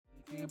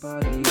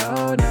party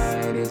all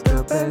night. It's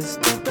the best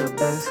of the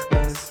best,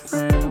 best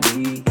friend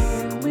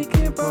weekend. We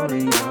can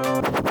party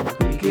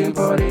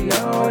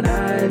all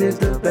night. It's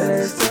the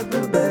best of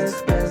the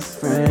best,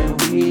 best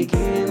friend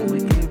weekend.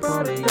 We can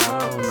party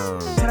all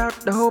night. Shout out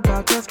the whole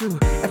podcast crew.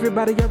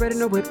 Everybody already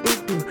know what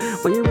it do.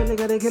 When you really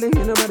gotta kill it,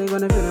 ain't nobody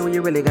gonna feel it. When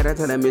you really gotta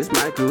tell them it's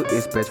my crew.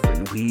 It's best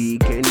friend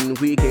weekend.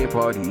 We can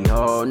party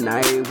all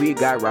night. We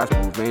got Ross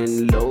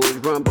moving, Lowe's,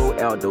 Rumble,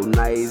 Aldo,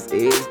 Nice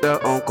is the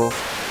uncle.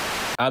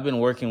 I've been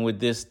working with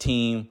this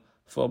team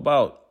for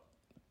about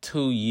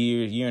 2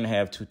 years, year and a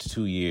half,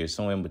 2 years,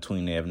 somewhere in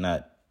between there, if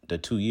not the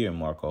 2-year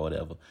mark or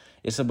whatever.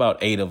 It's about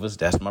 8 of us.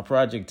 That's my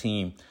project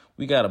team.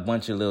 We got a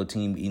bunch of little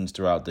team meetings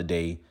throughout the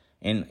day.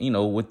 And,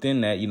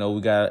 within that,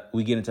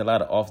 we get into a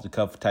lot of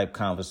off-the-cuff type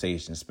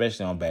conversations,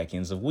 especially on back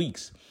ends of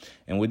weeks.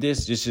 And with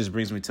this just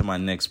brings me to my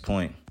next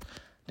point.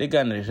 They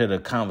got into the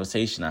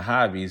conversation of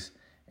hobbies,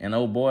 and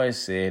old boy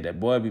said that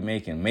boy be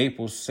making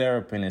maple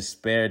syrup in his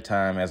spare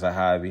time as a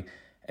hobby,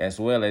 as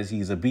well as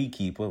he's a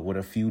beekeeper with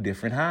a few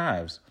different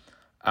hives.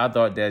 I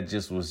thought that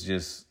was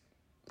just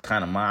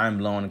kind of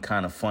mind-blowing and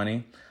kind of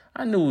funny.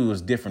 I knew it was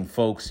different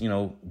folks,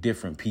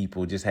 different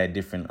people, just had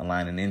different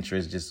aligning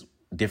interests, just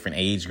different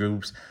age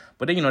groups.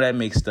 But then, that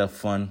makes stuff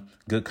fun,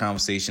 good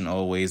conversation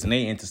always, and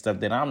they into stuff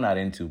that I'm not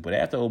into. But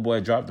after old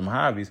boy dropped them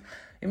hobbies,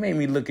 it made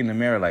me look in the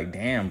mirror like,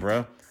 damn,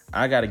 bro,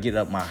 I got to get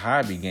up my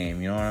hobby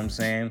game, you know what I'm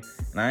saying?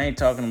 And I ain't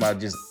talking about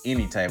just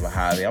any type of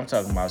hobby. I'm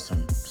talking about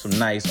some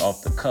nice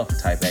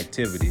off-the-cuff type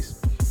activities.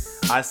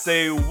 I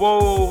say,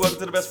 whoa, welcome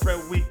to the Best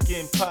Friend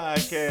Weekend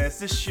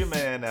Podcast. It's your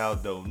man,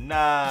 Aldo.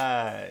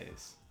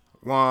 Nice.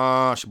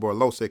 It's your boy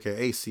Los,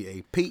 a.k.a.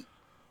 ACAP.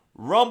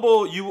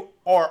 Rumble, you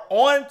are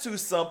on to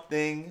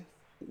something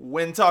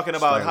when talking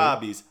about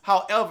hobbies.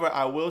 However,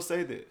 I will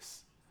say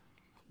this.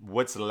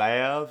 What's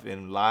live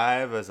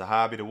as a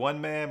hobby to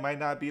one man might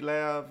not be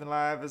live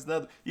as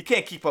another. You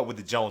can't keep up with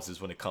the Joneses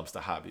when it comes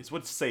to hobbies.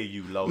 What say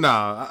you, Los?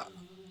 Nah,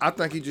 I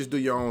think you just do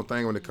your own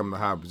thing when it comes to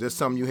hobbies. There's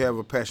something you have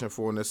a passion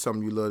for, and there's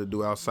something you love to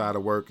do outside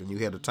of work, and you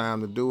have the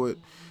time to do it,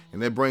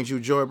 and that brings you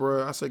joy,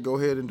 bro. I say go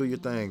ahead and do your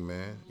thing,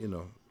 man.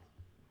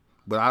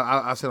 But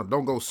I said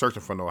don't go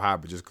searching for no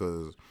hobby just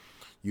because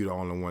you're the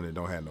only one that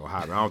don't have no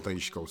hobby. I don't think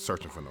you should go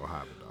searching for no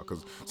hobby, dog.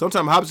 Because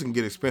sometimes hobbies can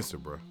get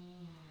expensive, bro.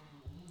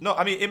 No,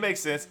 I mean it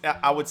makes sense.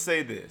 I would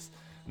say this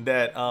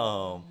that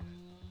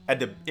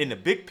in the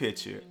big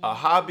picture, a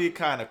hobby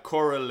kind of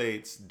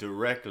correlates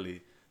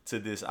directly to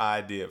this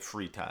idea of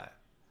free time,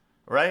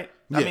 right?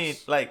 Yes.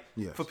 I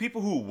mean, for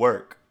people who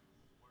work,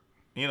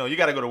 you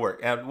got to go to work.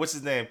 And what's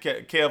his name?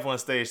 Kev on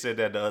stage said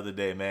that the other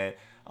day, man.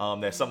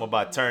 That's something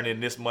about turning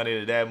this money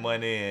to that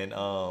money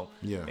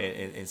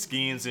and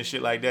schemes and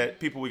shit like that.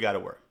 People, we got to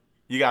work.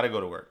 You got to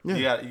go to work.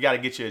 Yeah. You got to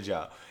get you a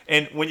job.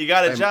 And when you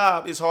got a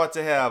job, it's hard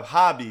to have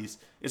hobbies.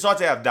 It's hard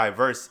to have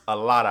a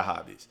lot of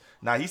hobbies.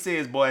 Now, he said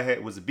his boy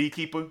was a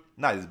beekeeper.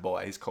 Not his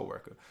boy, his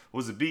coworker.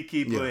 Was a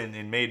beekeeper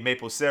and made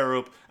maple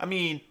syrup. I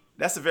mean,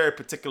 that's a very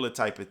particular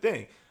type of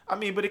thing. I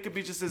mean, but it could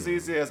be just as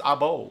easy as I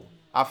bowl,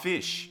 I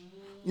fish.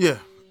 Yeah,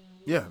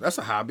 that's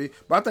a hobby.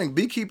 But I think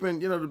beekeeping,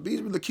 the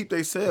bees really keep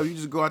themselves. You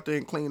just go out there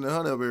and clean the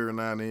honey up every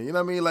now and then. You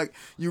know what I mean? Like,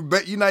 you're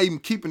not even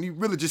keeping, you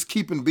really just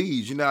keeping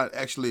bees. You're not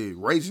actually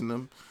raising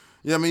them.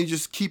 You know what I mean? You're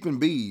just keeping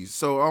bees.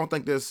 So I don't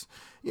think that's,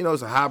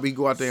 it's a hobby.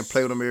 Go out there and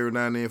play with them every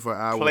now and then for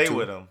an hour or two. Play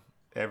with them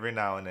every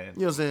now and then.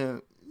 You know what I'm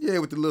saying? Yeah,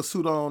 with the little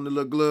suit on, the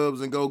little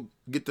gloves, and go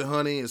get the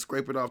honey and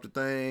scrape it off the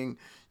thing.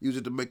 Use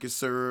it to make his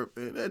syrup.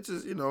 And that's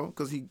just,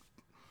 because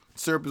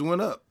syrup has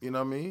went up. You know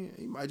what I mean?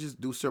 He might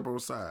just do syrup on the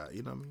side.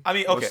 You know what I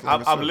mean? Okay,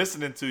 I'm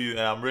listening to you,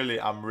 and I'm really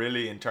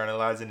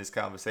internalizing this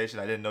conversation.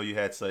 I didn't know you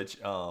had such,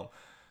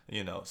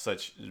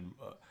 such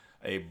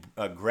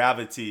a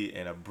gravity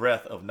and a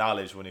breadth of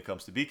knowledge when it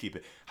comes to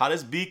beekeeping. How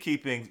does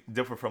beekeeping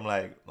differ from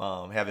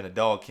having a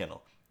dog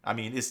kennel? I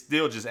mean, it's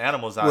still just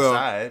animals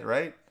outside,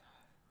 right?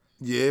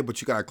 Yeah, but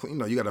you gotta clean.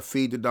 You gotta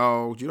feed the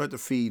dogs. You don't have to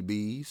feed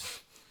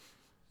bees.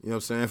 You know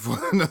what I'm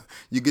saying?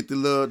 You get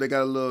they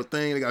got a little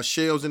thing. They got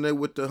shells in there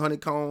with the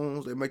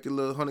honeycombs. They make the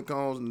little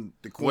honeycombs and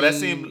the queen. Well, that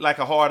seems like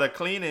a harder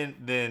cleaning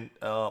than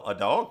a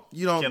dog.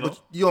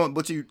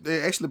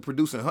 They're actually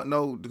producing honey.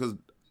 No, because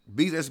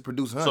bees actually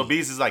produce honey. So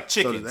bees is like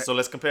chickens. So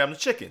let's compare them to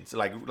chickens,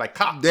 like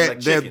cocks,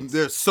 like chickens.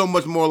 They're so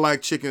much more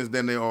like chickens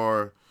than they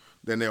are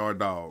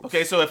dogs.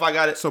 Okay, so if I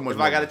got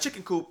a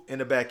chicken coop in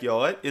the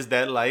backyard, is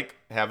that like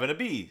having a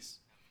bees?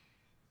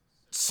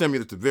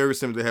 Very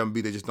similar to having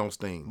bees. They just don't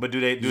sting. But do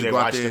they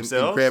watch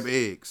themselves? And grab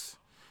eggs.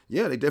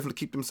 Yeah, they definitely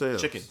keep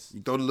themselves. Chickens.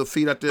 You throw the little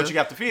feet out there. But you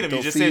have to feed them.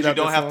 You just said you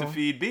don't have to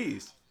feed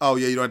bees. Oh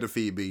yeah, you don't have to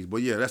feed bees.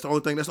 But yeah, that's the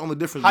only thing. That's the only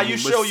difference. How you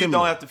show you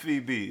don't have to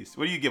feed bees?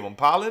 What do you give them?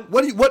 Pollen?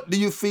 What do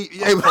you feed?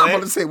 Yeah, I'm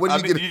about to say. What do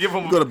you get? You give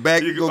them. Go get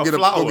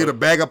a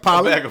bag of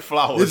pollen. A bag of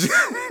flowers.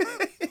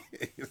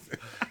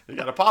 You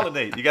gotta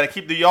pollinate. You gotta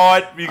keep the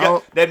yard.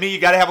 That means you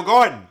gotta have a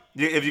garden.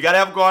 If you gotta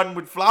have a garden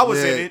with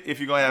flowers in it,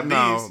 if you're gonna have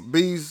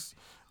bees.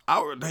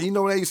 You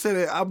know when they say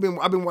that I've been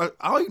watching.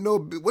 I don't even know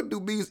what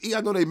do bees eat.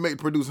 I know they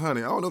produce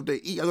honey. I don't know if they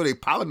eat. I know they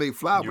pollinate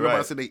flowers. But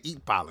nobody said they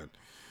eat pollen.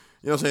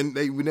 You know what I'm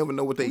saying? We never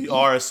know what they eat. We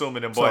are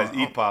assuming them boys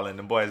eat pollen.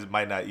 Them boys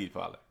might not eat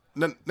pollen.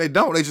 No, they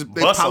don't. They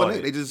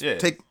pollinate. They just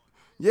take,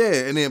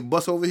 and then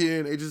bust over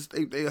here, and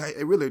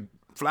they really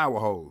flower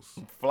hoes.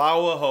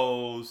 Flower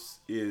hoes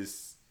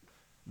is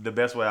the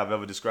best way I've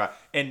ever described.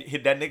 And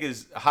that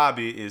nigga's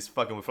hobby is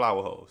fucking with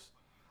flower hoes.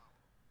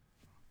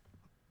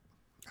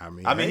 I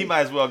mean, he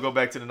might as well go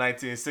back to the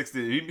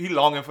 1960s. He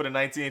longing for the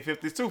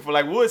 1950s too, for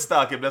like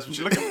Woodstock, if that's what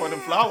you're looking for, them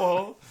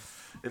flower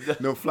hoes.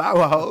 No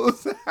flower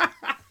hoes.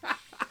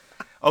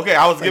 Okay,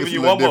 I was giving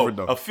you one more.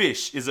 Though. A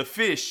fish. Is a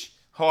fish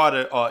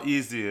harder or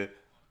easier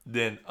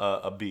than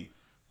a bee?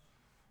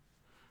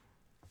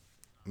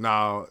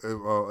 No,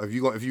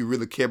 if you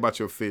really care about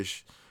your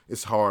fish,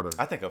 it's harder.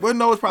 I think.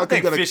 It's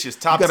probably. Fish is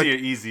top tier,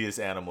 easiest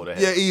animal to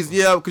have. Yeah, easy.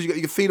 Yeah, because you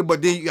can feed it,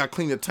 but then you got to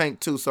clean the tank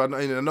too. So I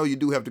know you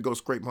do have to go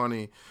scrape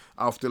honey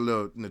off the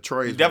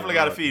trays. You definitely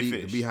got to feed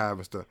fish. The beehive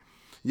and stuff.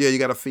 Yeah, you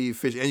got to feed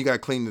fish, and you got to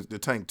clean the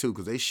tank too,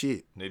 because they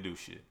shit. They do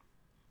shit.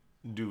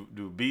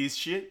 Do bees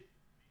shit?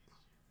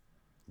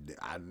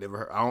 I never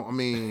heard.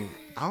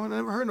 I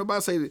never heard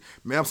nobody say that.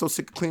 Man, I'm so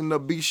sick of cleaning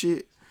up bee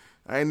shit.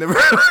 I ain't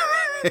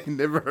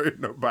never heard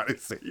nobody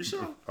say. You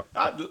sure?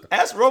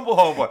 Ask Rumble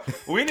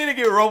Homeboy. We need to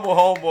get Rumble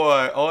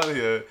Homeboy on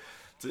here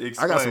to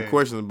explain. I got some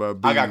questions about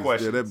bees. I got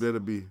questions. Yeah, that'll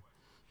be.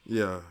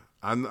 Yeah.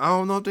 I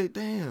don't know if they.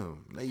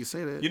 Damn. Now you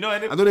say that.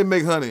 I know they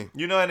make honey.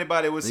 You know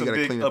anybody with some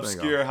big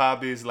obscure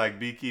hobbies like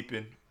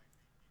beekeeping?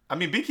 I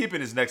mean,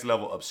 beekeeping is next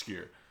level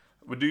obscure.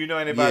 But do you know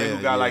anybody who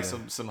got like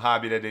some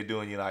hobby that they do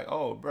and you're like,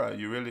 oh, bro,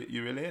 you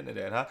really into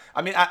that, huh?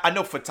 I mean, I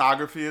know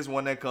photography is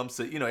one that comes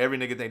to, every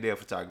nigga think they're a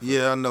photographer.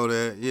 Yeah, I know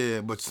that.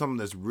 Yeah, but something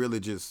that's really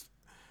just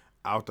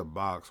out the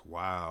box.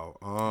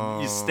 Wow.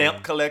 Your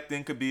stamp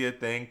collecting could be a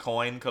thing.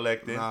 Coin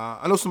collecting. Nah,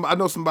 I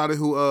know somebody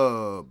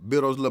who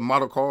build those little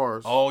model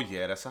cars. Oh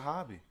yeah, that's a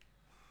hobby.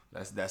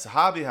 That's a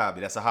hobby.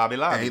 That's a hobby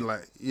lobby.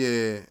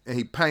 And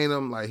he paint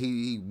them like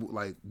he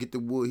like get the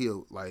wood.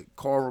 He'll like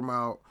carve them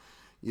out.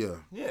 Yeah.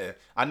 Yeah.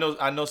 I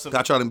know some.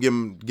 I tried to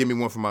give me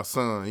one for my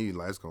son. He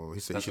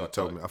said he should have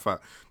told me.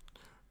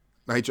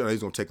 Now he's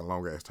gonna take a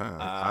longer ass time.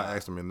 I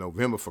asked him in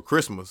November for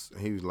Christmas, and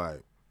he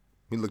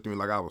looked at me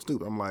like I was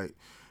stupid. I'm like,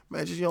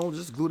 man,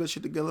 just glue that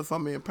shit together for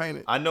me and paint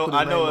it. I know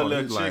a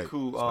little chick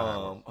who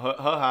her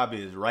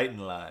hobby is writing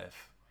live,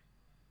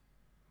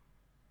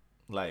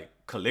 like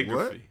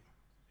calligraphy.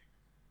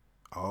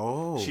 What?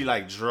 Oh. She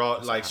like draw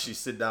like she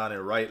sit down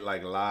and write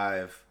like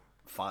live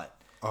font.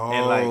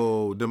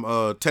 Oh, and them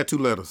tattoo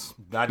letters.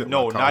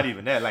 Not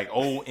even that. Like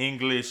old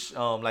English,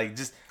 like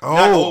just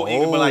not old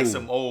English, but like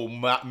some old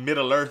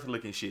Middle Earth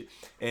looking shit.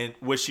 And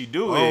what she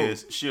do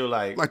is she'll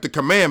like the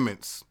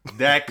commandments,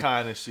 that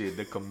kind of shit.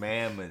 The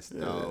commandments,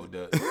 though.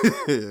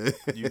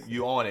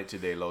 You on it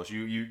today, Los.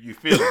 You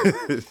feel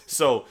it.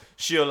 So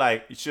she'll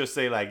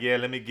say like,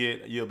 yeah,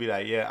 you'll be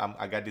like, yeah,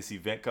 I got this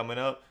event coming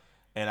up,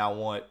 and I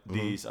want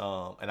these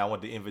and I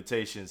want the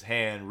invitations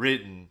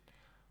handwritten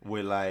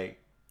with like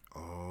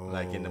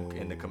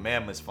in the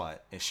commandments font,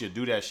 and she'll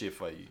do that shit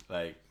for you,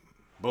 like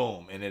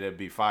boom, and it'll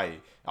be fire.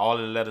 All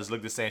the letters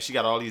look the same. She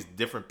got all these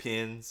different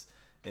pens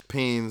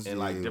and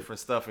like different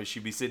stuff, and she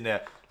be sitting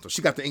there. So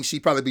she got the ink. She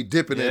probably be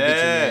dipping that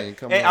bitch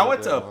in there. Hey, I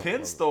went to a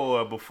pen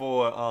store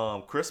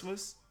before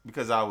Christmas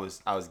because I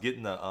was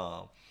getting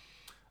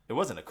it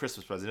wasn't a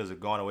Christmas present. It was a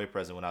going away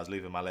present when I was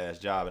leaving my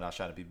last job, and I was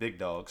trying to be big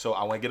dog. So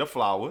I went to get a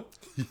flower,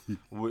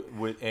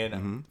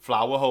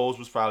 flower hose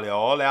was probably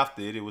all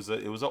after it. It was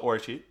an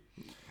orchid.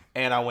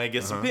 And I went and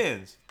get some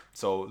pens.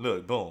 So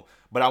look, boom.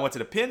 But I went to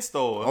the pen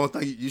store. I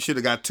think you should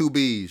have got two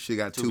B's. She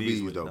got two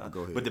B's though.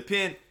 Go ahead. But the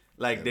pen,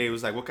 they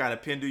was like, what kind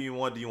of pen do you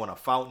want? Do you want a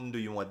fountain? Do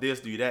you want this?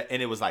 Do you that?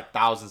 And it was like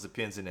thousands of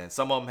pens in there. And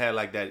some of them had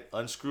like that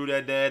unscrew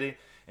that daddy,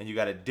 and you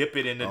got to dip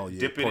it in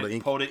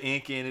the pour the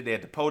ink in it. They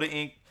had to pour the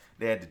ink.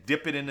 They had to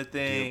dip it in the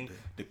thing.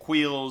 The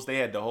quills. They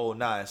had the whole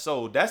nine.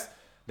 So that's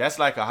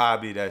like a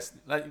hobby that's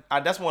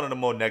one of the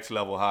more next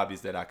level hobbies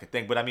that I could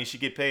think. But I mean, she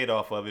get paid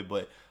off of it.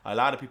 But a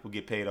lot of people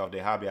get paid off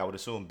their hobby. I would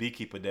assume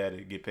beekeeper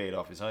daddy get paid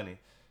off his honey.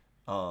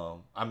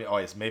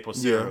 It's maple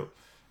syrup.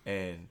 Yeah.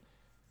 And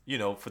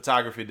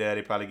photography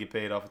daddy probably get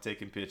paid off of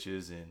taking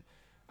pictures. And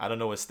I don't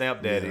know what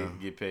stamp daddy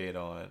get paid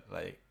on,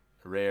 like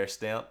rare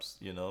stamps.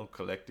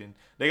 Collecting.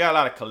 They got a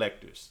lot of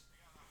collectors.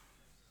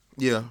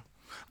 Yeah.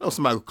 I know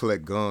somebody who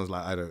collect guns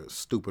like at a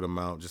stupid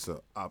amount, just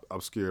a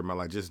obscure amount,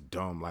 like just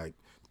dumb, like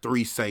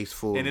 3 safes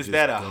full. And is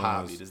that a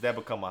hobby? Does that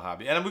become a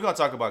hobby? And we're gonna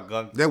talk about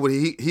guns. That what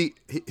he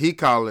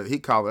call it. He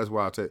call it. That's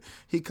why I tell you,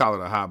 he call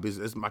it a hobby.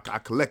 I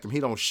collect them.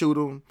 He don't shoot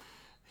them.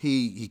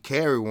 He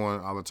carry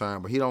one all the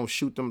time, but he don't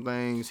shoot them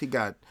things. He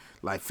got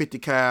like 50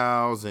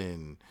 cows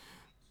and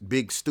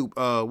big stoop.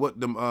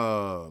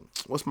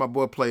 What's my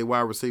boy play wide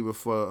receiver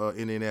for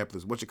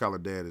Indianapolis? What you call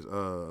it, dad is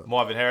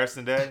Marvin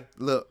Harrison, dad.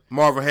 Look,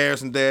 Marvin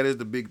Harrison, dad is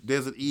the big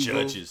Desert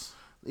Eagle. Judges.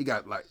 He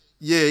got like.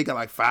 Yeah, he got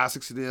like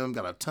 5-6 of them.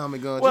 Got a Tommy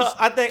gun. Well,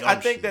 I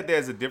think that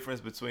there's a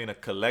difference between a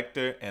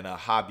collector and a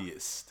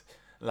hobbyist.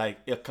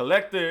 Like a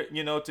collector,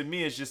 to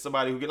me, is just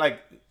somebody who get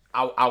like.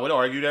 I would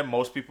argue that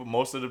most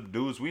of the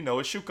dudes we know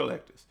is shoe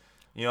collectors.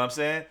 You know what I'm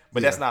saying?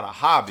 But that's not a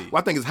hobby.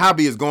 Well, I think his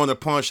hobby is going to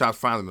pawn shops,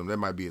 finding them. That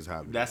might be his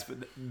hobby. That's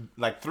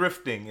like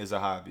thrifting is a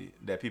hobby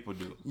that people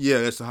do.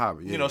 Yeah, that's a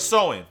hobby. Yeah,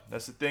 sewing.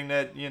 That's the thing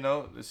that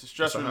it's a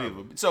stress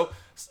reliever. So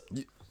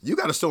you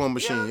got a sewing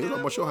machine. You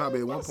know what's your hobby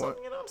at one point?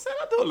 You know what I'm saying?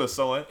 I do a little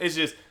sewing. It's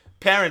just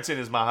parenting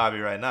is my hobby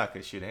right now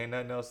because shit ain't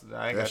nothing else.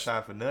 I ain't got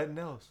time for nothing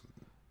else.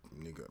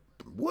 Nigga,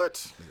 what?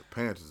 Nigga,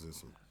 parenting is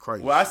some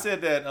crazy. Well, I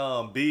said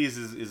that bees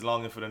is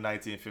longing for the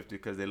 1950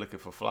 because they're looking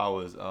for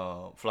flowers,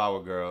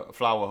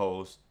 flower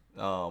hoes.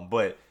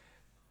 But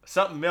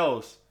something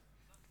else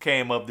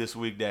came up this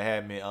week that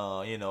had me,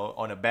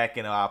 on the back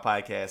end of our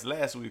podcast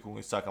last week when we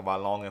was talking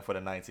about longing for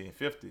the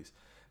 1950s.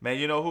 Man,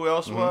 you know who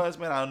else was?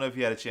 Man, I don't know if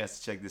you had a chance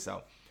to check this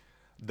out.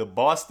 The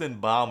Boston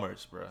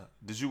Bombers, bro.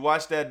 Did you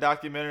watch that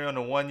documentary on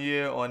the 1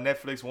 year on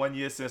Netflix? 1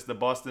 year since the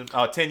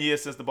 10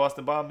 years since the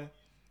Boston bombing.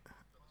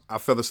 I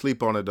fell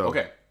asleep on it though.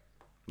 Okay.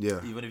 Yeah.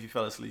 Even if you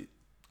fell asleep,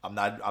 I'm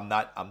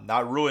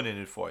not ruining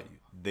it for you.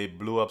 They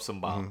blew up some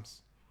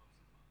bombs.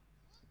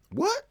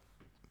 What?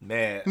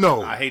 Man,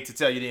 no. I hate to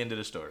tell you the end of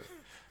the story.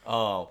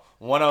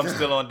 One of them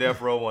still on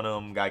death row. One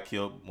of them got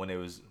killed when they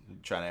was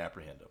trying to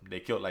apprehend them. They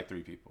killed like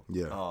 3 people.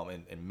 Yeah.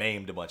 And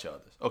maimed a bunch of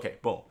others. Okay,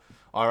 boom.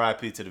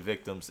 R.I.P. to the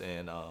victims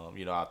and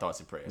our thoughts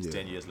and prayers. Yeah.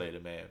 10 years later,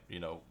 man.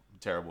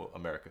 Terrible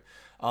America.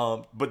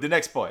 But the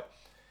next part,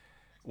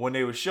 when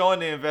they were showing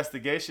the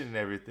investigation and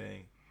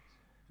everything,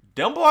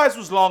 them boys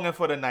was longing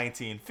for the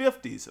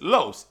 1950s.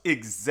 Los,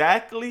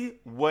 exactly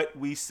what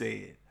we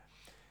said.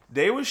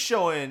 They were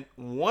showing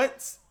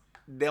once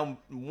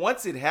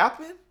it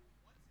happened,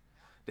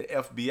 the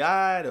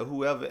FBI, the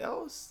whoever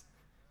else,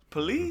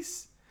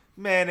 police,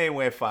 man, they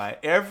went fine.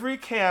 Every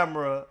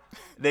camera,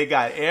 they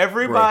got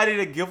everybody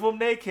to give them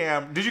their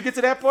camera. Did you get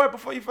to that part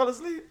before you fell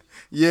asleep?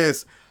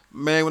 Yes.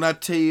 Man, when I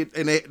tell you,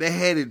 and they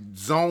had it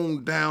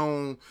zoned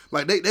down,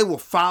 like they were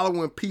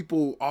following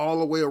people all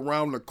the way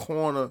around the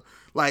corner,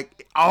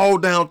 like all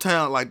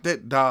downtown, like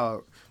that,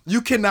 dog. You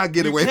cannot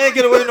get away. You can't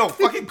get away with no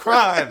fucking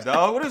crimes,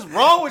 dog. What is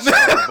wrong with you,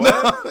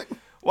 boy?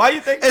 Why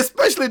you think?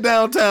 Especially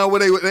downtown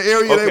where the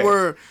area they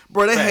were,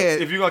 bro. They had.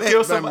 If you're gonna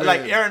kill somebody,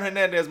 like Aaron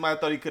Hernandez, might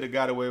have thought he could have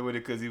got away with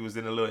it because he was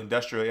in a little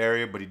industrial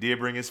area, but he did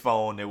bring his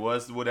phone. There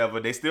was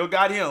whatever. They still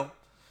got him.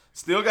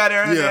 Still got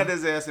Aaron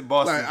Hernandez's ass in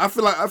Boston. Like, I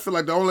feel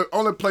like the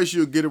only place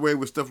you'll get away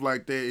with stuff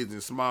like that is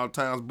in small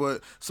towns,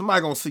 but somebody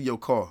gonna see your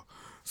car.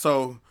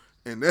 So,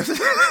 and that's you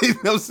know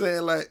what I'm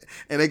saying, like,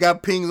 and they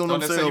got pings on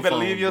them cell phones. You better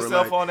leave your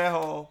cell phone at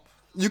home.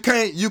 You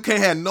can't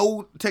have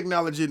no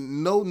technology,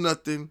 no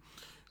nothing.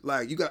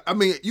 Like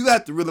you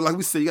have to really, like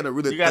we said, you got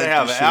to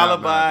have an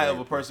alibi of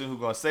a person who's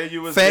gonna say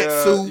you was fat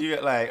there. suit. You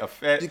got like a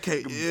fat. You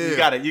can't.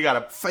 Yeah. You got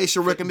a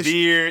facial recognition.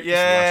 Beard,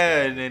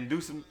 yeah, and then do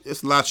some.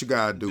 It's a lot you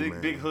gotta do, man.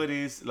 Big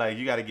hoodies, like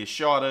you got to get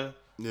shorter.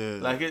 Yeah,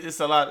 like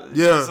it's a lot.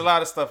 Yeah, it's a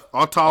lot of stuff.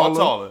 All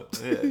taller.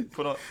 Yeah,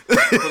 put on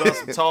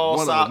some tall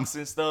socks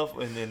and stuff,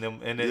 and then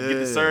get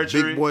the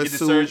surgery. Get the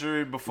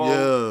surgery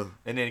before,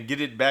 and then get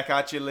it back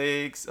out your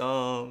legs.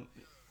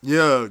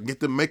 Yeah,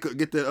 get the makeup,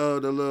 get the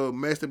little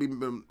master be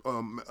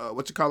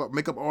what you call it,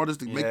 makeup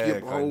artist to make your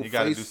whole face. You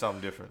gotta do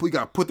something different. We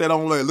gotta put that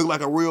on there, look like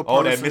a real person.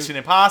 Oh, that Mission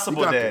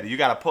Impossible daddy. You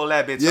gotta pull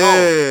that bitch off.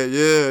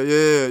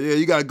 Yeah.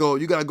 You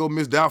gotta go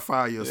Miss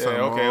Doubtfire or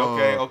something.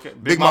 Okay.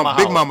 Big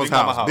Mama's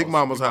house.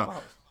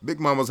 Big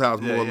Mama's house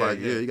more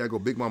like you gotta go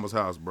Big Mama's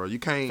house, bro. You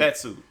can't fat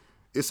suit.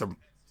 It's a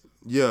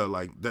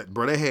like that,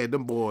 bro. They had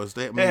them boys.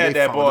 They had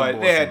that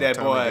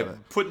boy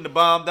putting the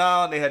bomb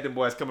down. They had them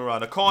boys coming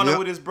around the corner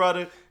with his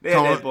brother. They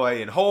had that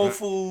boy in Whole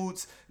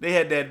Foods. They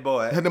had that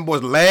boy. Had them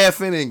boys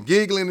laughing and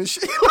giggling and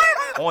shit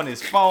on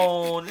his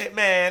phone.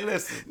 Man,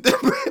 listen,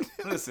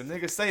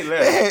 nigga, say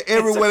less. They had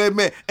everywhere they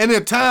met, and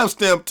then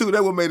timestamp too.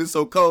 That what made it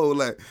so cold.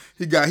 Like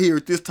he got here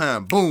at this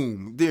time,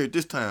 boom. There at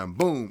this time,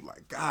 boom.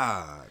 Like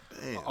God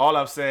damn. All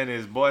I'm saying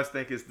is, boys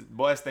think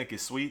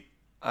it's sweet.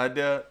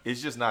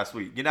 It's just not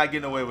sweet. You're not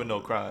getting away with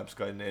no crimes,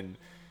 and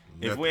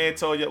if we ain't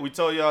told you, we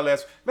told y'all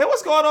last. Man,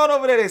 what's going on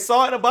over there? They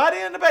saw in a body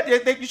in the back. You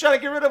think you trying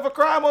to get rid of a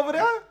crime over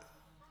there?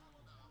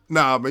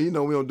 Nah, man.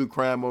 We don't do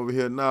crime over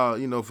here. Nah,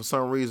 for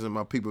some reason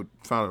my people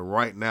found it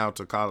right now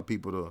to call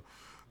people to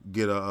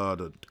get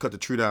to cut the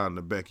tree down in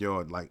the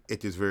backyard. Like at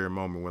this very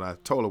moment when I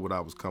told her what I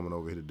was coming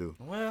over here to do.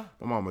 Well,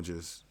 my mama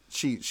just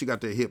she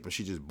got that hip and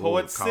she just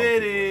Port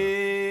City.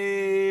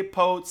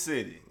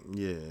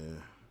 Yeah.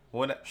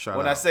 When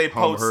I say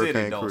Port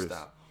City, don't Chris.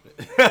 Stop.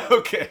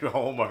 Okay,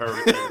 Homer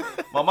Hurricane.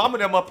 My mama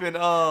them up in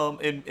not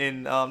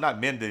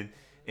Menden,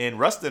 in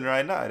Ruston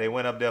right now. They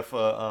went up there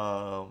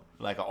for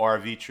like an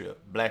RV trip,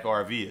 black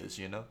RVers,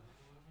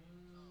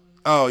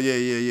 Oh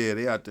yeah.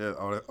 They out there.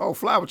 Oh,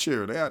 Flower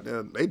Cherry. They out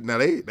there. They in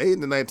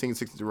the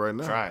 1960s right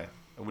now. Trying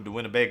with the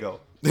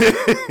Winnebago.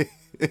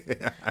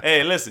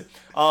 Hey, listen.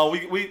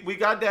 We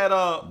got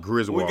that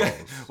Griswold.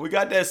 We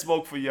got that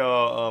smoke for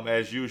y'all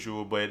as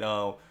usual,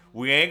 but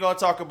we ain't gonna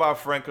talk about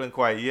Franklin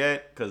quite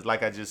yet, cause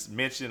like I just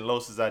mentioned,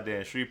 Los is out there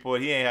in Shreveport.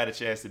 He ain't had a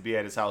chance to be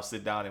at his house,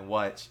 sit down and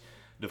watch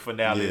the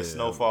finale of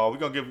Snowfall.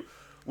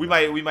 We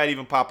might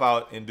even pop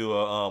out and do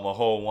a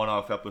whole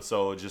one-off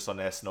episode just on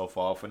that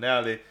Snowfall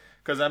finale,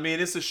 cause I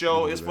mean it's a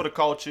show, it's for the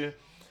culture.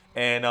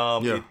 And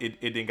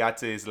it then got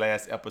to his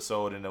last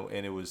episode, and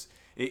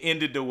it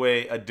ended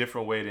a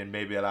different way than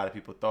maybe a lot of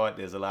people thought.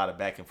 There's a lot of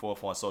back and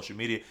forth on social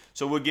media.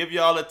 So we'll give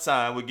y'all a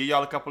time. We'll give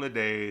y'all a couple of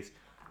days,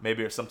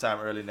 maybe sometime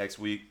early next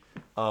week.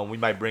 We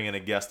might bring in a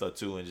guest or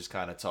two and just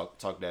kind of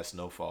talk that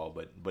snowfall.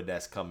 But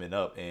that's coming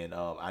up. And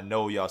I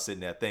know y'all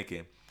sitting there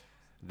thinking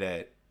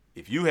that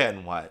if you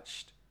hadn't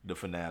watched the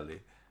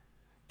finale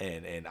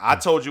and I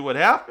told you what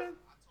happened,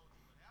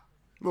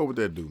 what would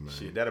that do, man?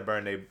 Shit, that'll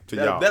burn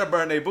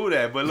their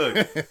boudin. But look,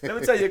 let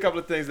me tell you a couple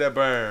of things that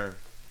burn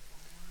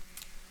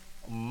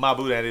my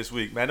boudin this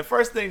week, man. The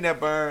first thing that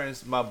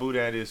burns my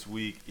boudin this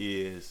week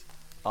is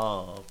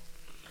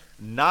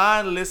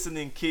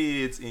non-listening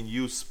kids in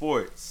youth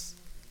sports.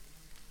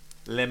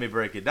 Let me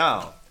break it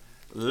down.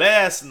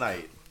 Last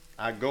night,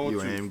 I go to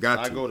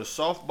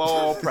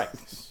softball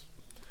practice.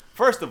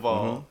 First of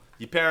all,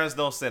 your parents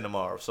don't send them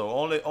off, so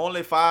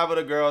only 5 of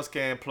the girls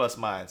can plus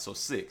mine, so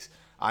 6.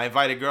 I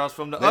invited girls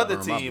from the other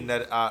team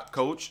that I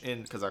coach,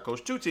 because I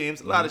coach 2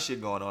 teams. A lot of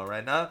shit going on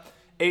right now.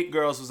 8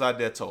 girls was out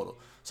there total.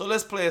 So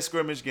let's play a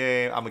scrimmage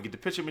game. I'm gonna get the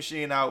pitcher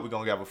machine out. We're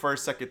gonna have a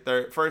first, second,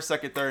 third,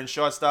 and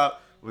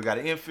shortstop. We got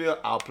an infield.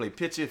 I'll play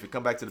pitcher. If you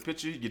come back to the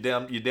pitcher, you're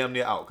damn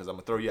near out because I'm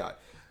gonna throw you out.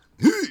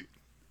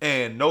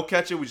 And no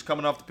catcher. We're just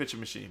coming off the pitcher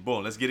machine.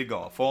 Boom. Let's get it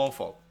going.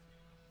 4-on-4.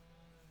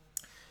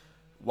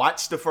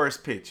 Watch the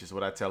first pitch is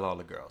what I tell all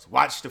the girls.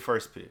 Watch the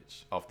first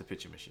pitch off the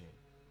pitcher machine.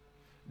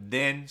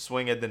 Then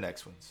swing at the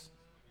next ones.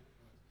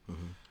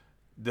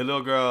 The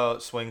little girl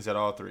swings at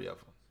all 3 of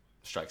them.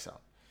 Strikes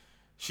out.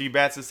 She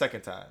bats the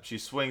second time. She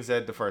swings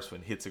at the first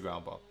one. Hits a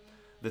ground ball.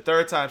 The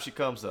third time she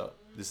comes up.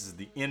 This is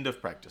the end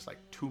of practice. Like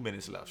 2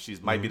 minutes left. She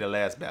might be the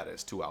last batter.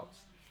 It's 2 outs.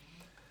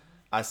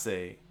 I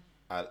say,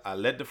 I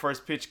let the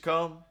first pitch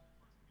come.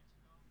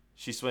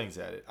 She swings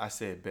at it. I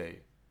said, babe,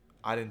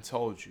 I done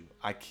told you.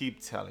 I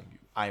keep telling you.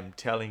 I'm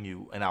telling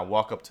you. And I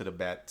walk up to the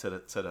bat to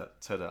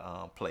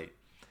the plate.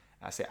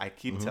 I say, I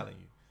keep telling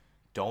you,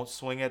 don't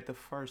swing at the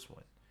first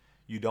one.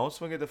 You don't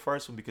swing at the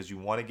first one because you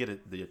want to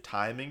get the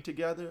timing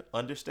together.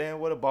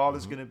 Understand what a ball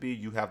is going to be.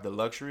 You have the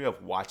luxury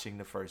of watching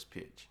the first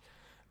pitch.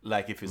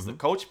 Like if it's the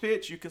coach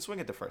pitch, you can swing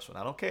at the first one.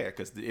 I don't care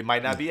because it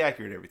might not be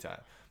accurate every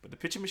time. But the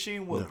pitching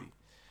machine will be.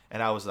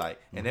 And I was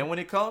like, and then when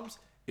it comes,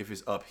 if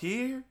it's up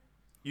here,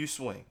 you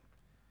swing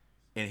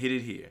and hit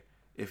it here.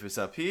 If it's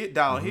up here,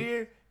 down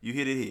here, you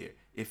hit it here.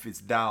 If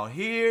it's down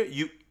here,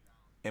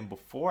 and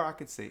before I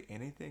could say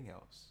anything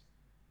else,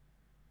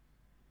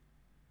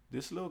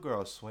 this little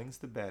girl swings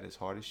the bat as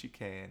hard as she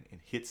can and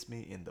hits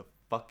me in the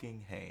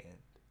fucking hand.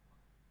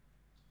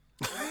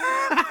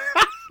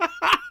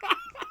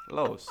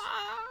 Los,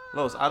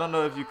 I don't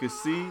know if you could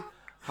see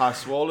how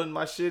swollen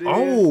my shit is.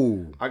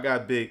 Oh. I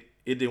got big.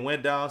 It didn't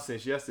went down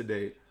since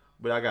yesterday,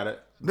 but I got it.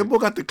 That boy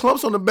got the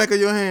clumps on the back of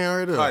your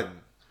hand right there.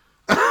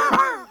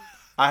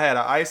 I had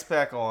an ice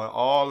pack on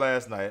all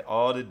last night,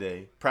 all the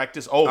day.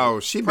 Practice over. Oh,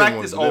 she been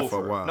wanting to do that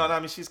for a while. No, I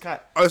mean she's kind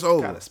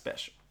of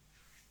special.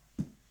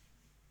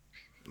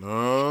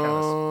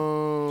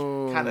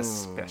 Oh, kind of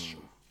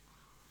special.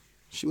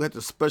 She had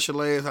to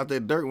special ass out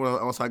that dirt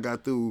once I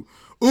got through.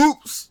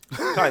 Oops.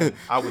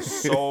 I was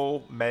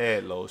so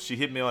mad, Lo. She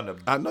hit me on the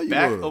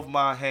back of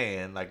my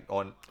hand, like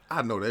on.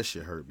 I know that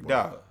shit hurt,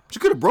 bro. She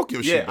could have broke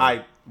your shit. Yeah,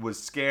 I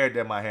was scared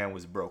that my hand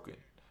was broken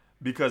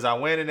because I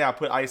went in there. I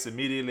put ice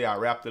immediately. I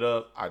wrapped it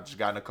up. I just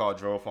got in the car,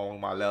 drove home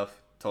with my left.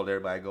 Told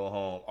everybody to go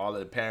home. All of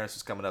the parents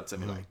was coming up to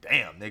me like,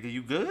 "Damn, nigga,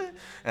 you good?"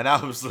 And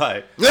I was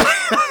like,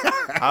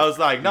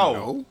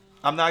 "No,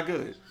 I'm not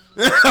good.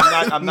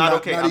 I'm not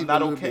okay. I'm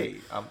not okay.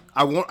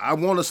 I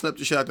want to slap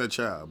the shit out that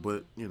child,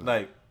 but you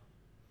know,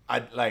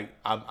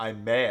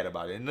 I'm mad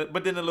about it.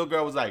 But then the little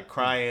girl was like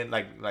crying,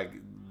 like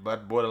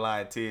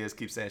borderline tears,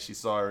 keep saying she's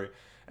sorry,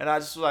 and I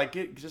just was like,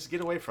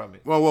 get away from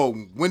it. Whoa,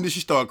 when did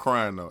she start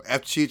crying though?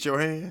 After she hit your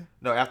hand?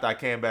 No, after I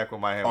came back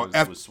when my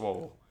hand was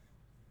swole.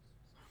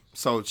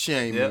 So she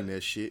ain't mean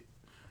that shit.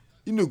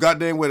 You knew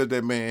goddamn well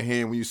that man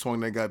hand when you swung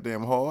that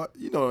goddamn hard.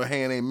 You know the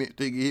hand ain't meant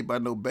to get hit by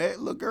no bat,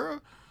 little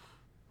girl.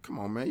 Come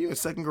on, man. You're in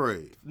 2nd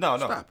grade. No.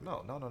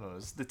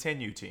 This is the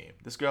 10U team.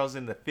 This girl's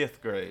in the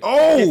 5th grade.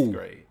 Oh! 5th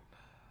grade.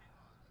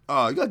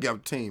 Oh, you gotta get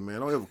out the team,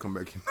 man. Don't ever come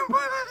back in.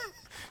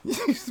 You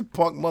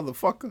punk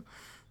motherfucker.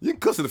 You can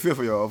cuss in the 5th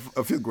of y'all,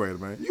 a 5th grader,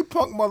 man. You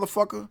punk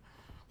motherfucker.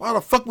 Why the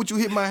fuck would you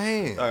hit my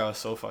hand? I was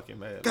so fucking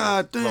mad.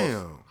 God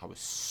damn. I was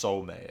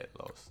so mad,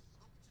 Los.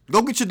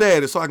 Go get your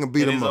daddy so I can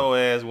beat him up. His old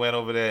ass went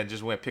over there and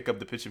just went pick up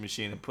the pitching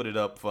machine and put it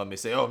up for me.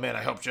 Say, "Oh man,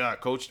 I helped you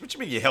out, coach." What you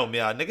mean you helped me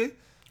out, nigga?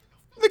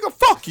 Nigga,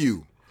 fuck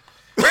you.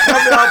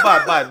 Help me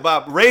out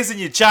by raising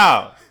your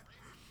child.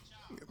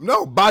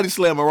 No, body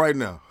slammer right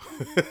now.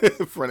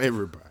 In front of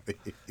everybody.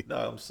 No,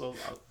 I'm so.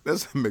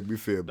 That's make me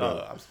feel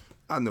bad.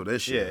 I know that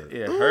shit.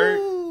 Yeah, it hurt.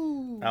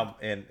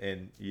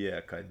 And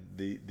yeah,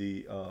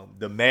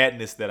 the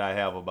madness that I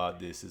have about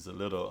this is a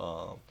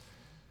little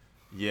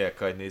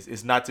Cutting.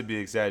 It's not to be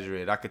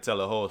exaggerated. I could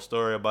tell a whole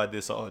story about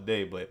this all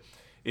day, but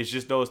it's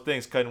just those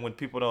things, Cutting, when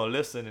people don't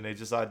listen and they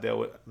just out there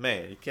with,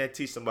 man, you can't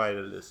teach somebody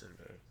to listen,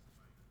 man.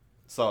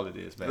 That's all it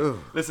is, man. Ugh.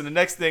 Listen, the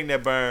next thing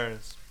that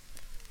burns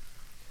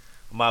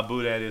my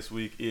Boudin this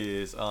week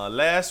is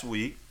last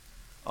week.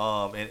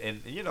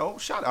 And you know,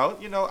 shout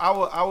out, you know,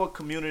 our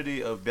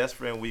community of Best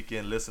Friend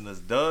Weekend listeners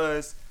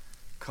does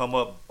come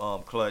up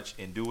clutch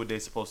and do what they're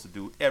supposed to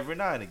do every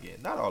now and again.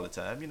 Not all the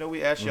time. You know,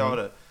 we ask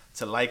y'all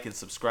to like and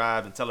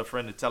subscribe and tell a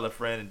friend to tell a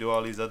friend and do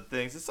all these other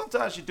things. And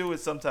sometimes you do it,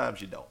 sometimes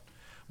you don't.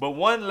 But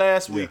one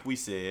last week we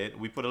said,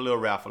 we put a little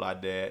raffle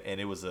out there, and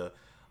it was a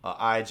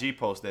IG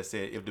post that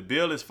said, if the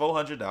bill is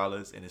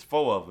 $400 and it's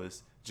 4 of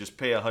us, just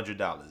pay $100.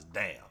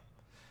 Damn.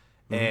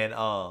 And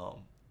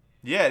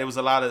yeah, there was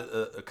a lot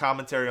of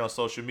commentary on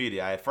social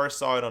media. I first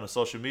saw it on a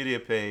social media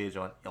page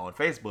on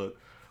Facebook,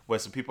 where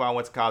some people I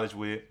went to college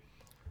with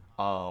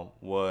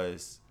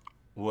was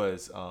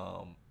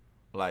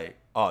like,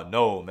 oh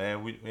no,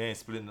 man, we ain't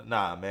splitting.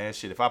 Nah, man,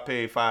 shit. If I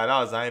paid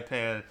 $5, I ain't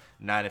paying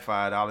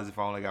 $95 if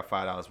I only got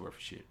 $5 worth of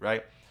shit,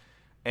 right?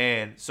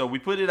 And so we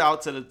put it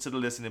out to the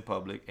listening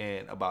public,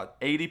 and about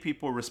 80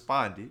 people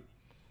responded.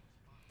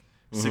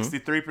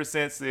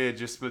 63% said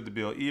just split the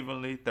bill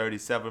evenly.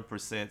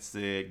 37%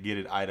 said get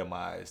it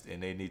itemized,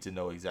 and they need to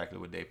know exactly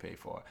what they pay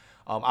for.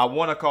 I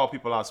want to call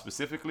people out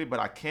specifically, but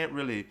I can't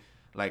really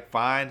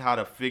find how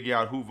to figure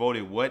out who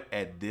voted what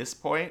at this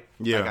point.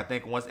 Yeah. I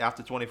think once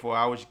after 24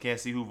 hours, you can't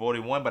see who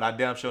voted one, but I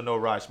damn sure know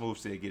Raj Smooth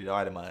said get it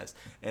itemized.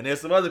 And there's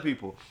some other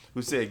people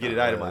who said get it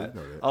itemized.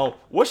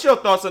 What's your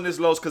thoughts on this,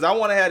 Los? Because I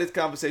want to have this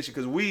conversation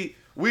because we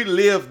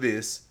live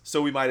this,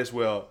 so we might as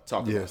well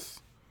talk about it.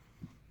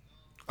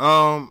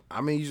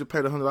 I mean, you should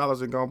pay the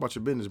 $100 and go about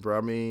your business, bro.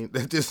 I mean,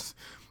 I just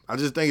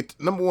think,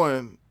 number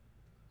one,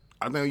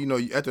 I think, you know,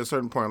 at a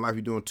certain point in life,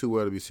 you're doing too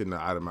well to be sitting there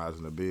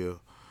itemizing the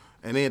bill.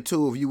 And then,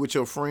 two, if you with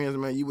your friends,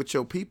 man, you with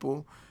your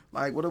people,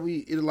 like,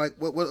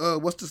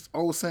 what's this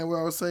old saying we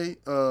always say?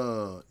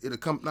 It'll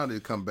come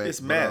back.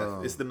 It's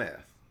math. It's the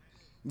math.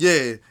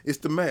 Yeah, it's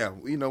the math.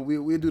 You know,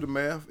 we'll do the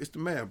math. It's the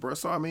math, bro.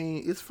 So, I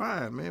mean, it's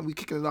fine, man. We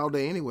kicking it all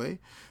day anyway.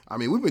 I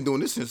mean, we've been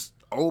doing this since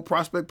old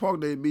Prospect Park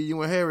Day, be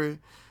you and Harry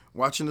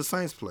watching the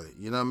Saints play.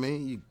 You know what I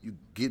mean? You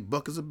get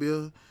buckets of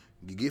beer,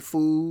 you get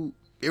food.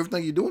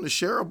 Everything you're doing is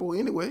shareable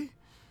anyway.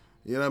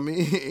 You know what I mean?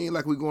 It ain't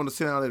like we going to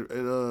sit down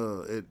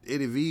at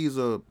Eddie V's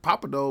or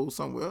Papado's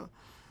somewhere.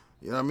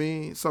 You know what I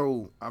mean?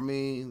 So, I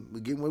mean,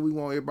 we getting what we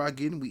want. Everybody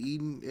getting, we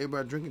eating,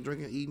 everybody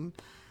drinking, eating.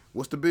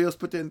 What's the bill?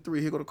 Split that in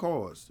 3. Here go the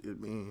cards. I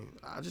mean,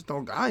 I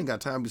ain't got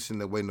time to be sitting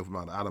there waiting for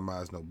my to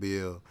itemize no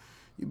bill.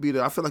 You be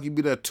there. I feel like you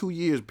be there 2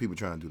 years. People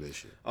trying to do that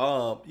shit.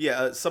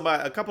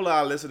 A couple of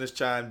our listeners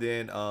chimed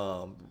in.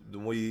 A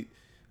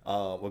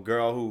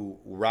girl who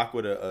rock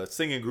with a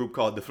singing group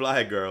called the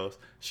Fly Girls.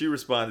 She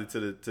responded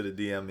to the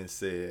DM and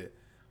said,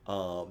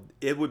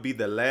 "It would be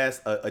the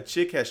last. A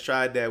chick has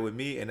tried that with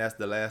me, and that's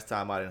the last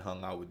time I done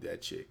hung out with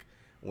that chick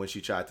when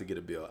she tried to get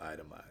a bill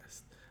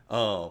itemized."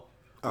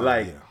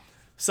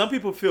 Some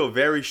people feel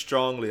very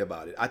strongly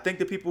about it. I think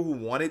the people who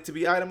want it to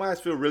be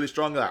itemized feel really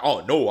strongly like,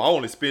 oh, no, I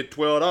only spent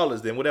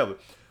 $12, then whatever.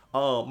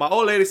 My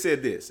old lady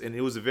said this, and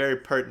it was a very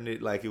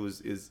pertinent,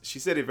 she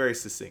said it very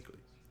succinctly.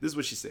 This is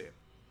what she said.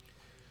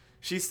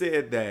 She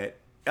said that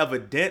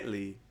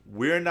evidently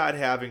we're not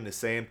having the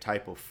same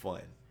type of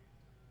fun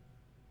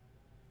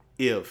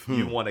if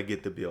you want to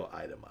get the bill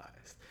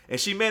itemized. And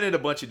she meant it a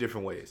bunch of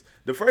different ways.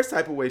 The first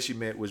type of way she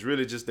meant was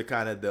really just the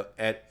kind of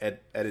at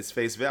its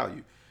face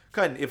value.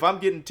 Cutting, if I'm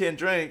getting 10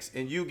 drinks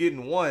and you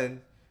getting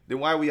 1, then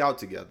why are we out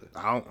together?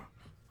 I'm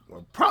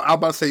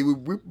about to say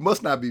we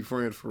must not be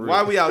friends for real. Why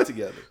are we out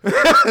together?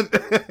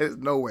 There's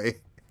no way.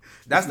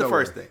 That's the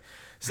first thing.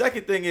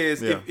 Second thing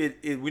is,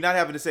 if we're not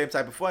having the same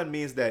type of fun,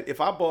 means that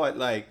if I bought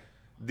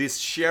this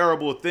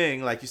shareable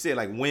thing, like you said,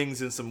 like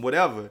wings and some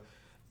whatever,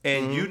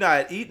 and you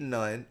not eating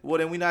none, well,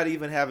 then we're not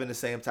even having the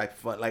same type of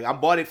fun. Like, I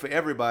bought it for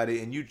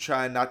everybody, and you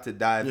trying not to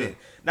dive in.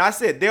 Now, I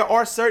said there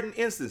are certain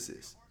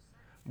instances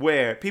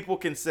where people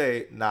can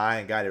say, nah, I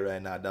ain't got it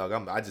right now,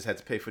 dog. I just had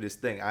to pay for this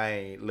thing. I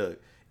ain't,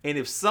 look. And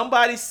if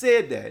somebody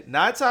said that,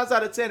 9 times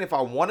out of 10, if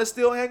I want to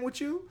still hang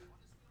with you,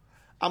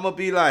 I'm going to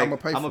be like,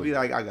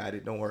 I got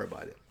it. Don't worry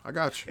about it. I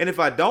got you. And if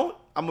I don't,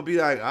 I'm going to be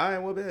like, all right,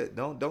 well, bet.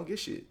 Don't get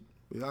shit.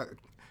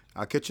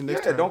 I'll catch you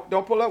next time.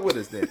 Don't pull up with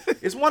us then.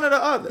 It's one or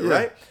the other,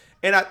 right?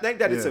 And I think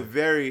that it's a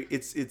very,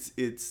 it's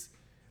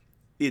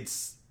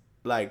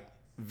like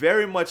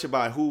very much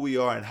about who we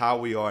are and how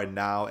we are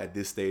now at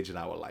this stage in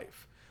our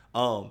life.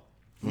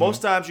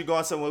 Most times you're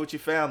going somewhere with your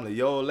family,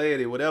 your old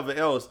lady, whatever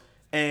else,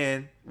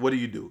 and what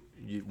do?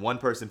 One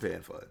person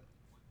paying for it.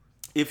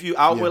 If you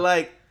out with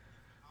like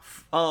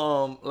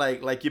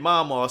your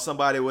mama or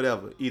somebody,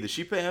 whatever, either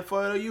she paying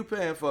for it or you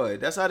paying for it.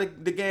 That's how the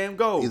game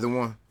goes. Either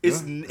one.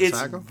 It's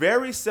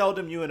very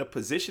seldom you're in a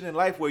position in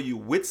life where you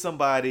with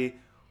somebody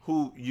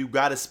who you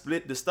got to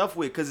split the stuff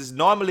with, because it's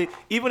normally,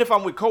 even if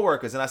I'm with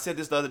coworkers, and I said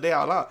this the other day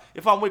out loud,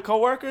 if I'm with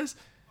coworkers,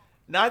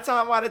 9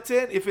 times out of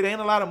 10, if it ain't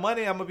a lot of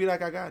money, I'm gonna be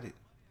like, I got it.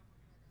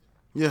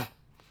 Yeah.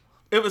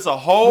 If it's a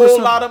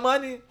whole lot of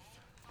money,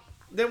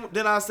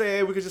 then I say,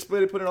 hey, we could just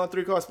split it, put it on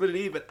 3 cards, split it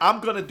even. I'm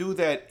gonna do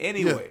that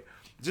anyway,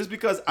 just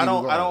because I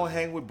don't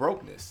hang with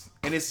brokenness,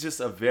 and it's just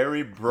a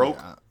very broke.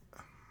 Yeah,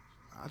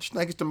 I just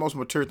think it's the most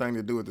mature thing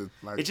to do with it.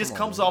 Like, it just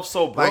comes off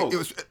so broke.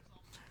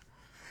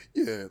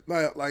 Yeah,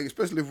 like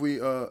especially if we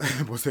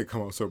what's that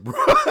come on so bro?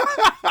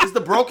 It's the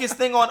brokest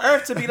thing on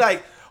earth to be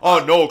like,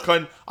 oh no,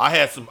 Cutting, I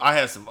had some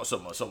I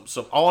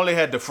only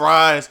had the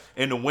fries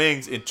and the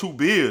wings and 2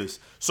 beers.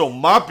 So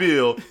my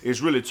bill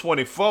is really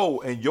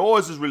 24 and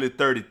yours is really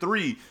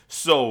 33.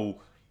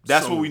 So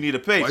that's what we need to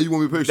pay. Why you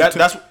want me to pay?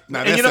 That's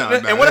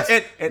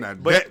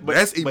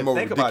even more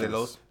think ridiculous. about it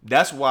though.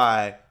 That's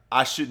why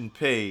I shouldn't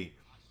pay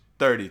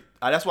 $30.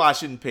 That's why I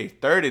shouldn't pay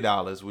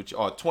 $30, which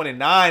or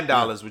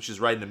 $29, which is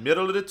right in the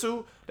middle of the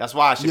two. That's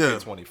why I should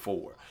pay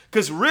 $24.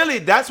 Because really,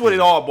 that's what it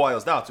all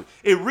boils down to.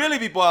 It really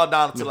be boiled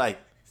down to like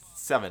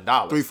 $7,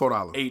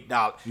 $3-4,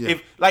 $8. Yeah.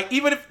 If like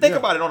even if think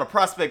about it on a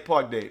Prospect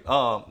Park day,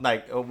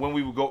 when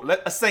we would go,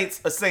 a Saints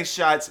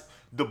shots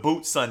the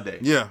boot Sunday.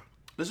 Yeah.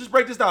 Let's just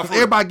break this down. For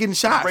everybody real. getting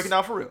shots. Break it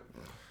down for real.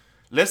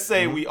 Let's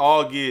say we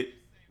all get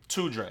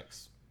 2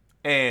 drinks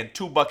and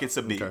 2 buckets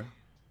of beer.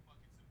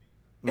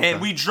 Okay.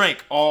 And we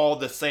drink all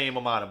the same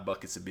amount of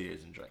buckets of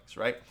beers and drinks,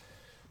 right?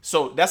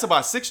 So that's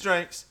about 6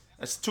 drinks.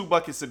 That's 2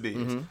 buckets of beers.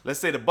 Mm-hmm. Let's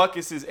say the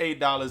buckets is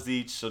 $8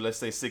 each, so let's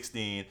say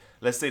 16.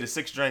 Let's say the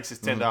 6 drinks is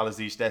 $10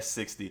 each. That's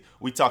 60.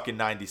 We talking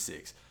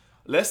 96.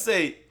 Let's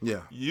say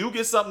you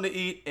get something to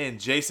eat and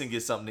Jason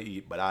gets something to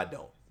eat, but I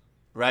don't.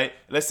 Right?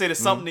 Let's say the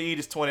something to eat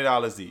is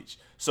 $20 each.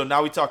 So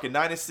now we talking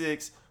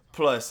 96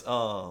 plus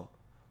what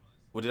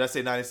did I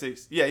say?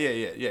 96?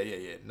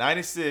 Yeah.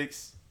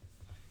 96.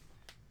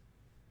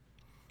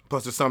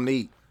 Plus there's something to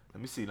eat.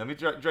 Let me see. Let me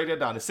drag that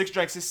down. The 6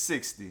 drinks is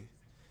 60.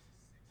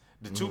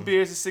 The 2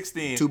 beers is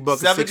 16. 2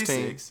 buckets 76.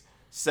 16.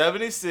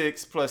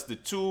 76 plus the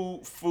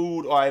 2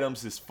 food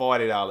items is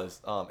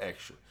 $40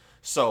 extra.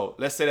 So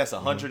let's say that's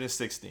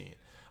 116.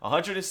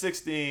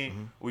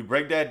 116. We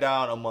break that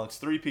down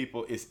amongst 3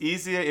 people. It's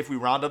easier if we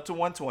round up to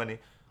 120.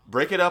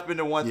 Break it up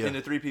into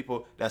into 3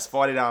 people. That's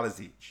 $40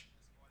 each,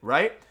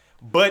 right?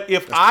 But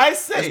if I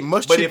say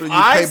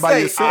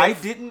I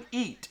didn't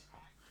eat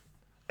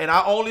and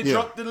I only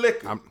drunk the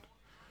liquor,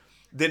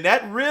 then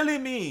that really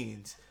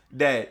means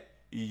that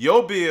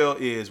your bill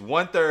is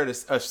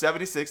 1/3 of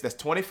 76. That's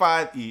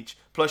 25 each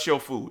plus your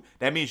food.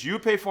 That means you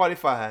pay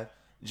 45.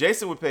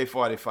 Jason would pay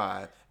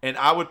 45, and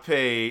I would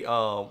pay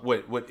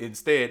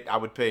instead I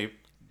would pay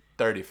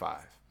 35.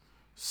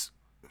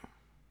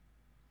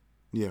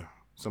 Yeah,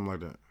 something like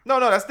that. No,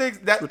 that's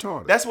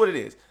retarded. That's what it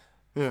is.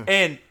 Yeah.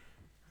 And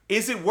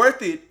is it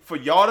worth it for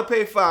y'all to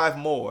pay 5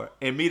 more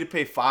and me to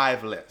pay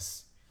 5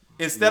 less?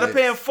 Instead of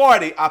paying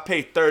 40, I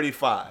pay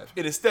 35.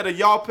 And instead of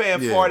y'all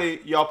paying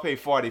 40, y'all pay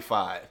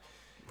 45.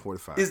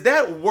 45. Is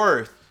that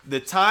worth the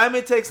time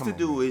it takes to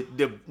do it?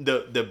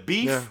 The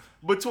beef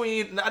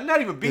between not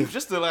even beef,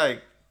 just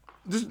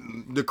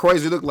the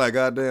crazy look like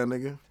goddamn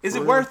nigga. Is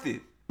it worth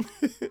it?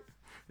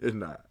 It's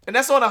not. And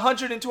that's on a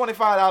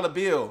 $125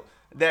 bill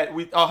that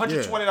we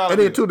 $120. And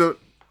then too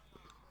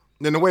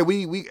then the way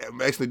we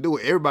actually do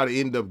it, everybody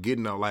end up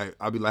getting out. Like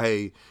I'll be like,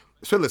 hey,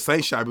 especially the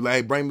Saint shot, I'll be like,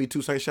 hey, bring me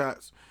 2 Saint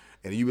shots.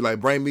 And you be like,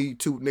 bring me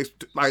 2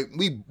 next. Like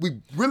we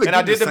really. And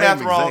I did the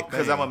math wrong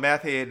because I'm a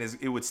math head, and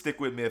it would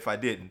stick with me if I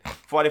didn't.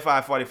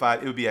 45,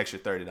 it would be extra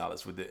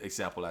 $30 with the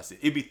example I said.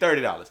 It'd be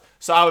 $30,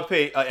 so I would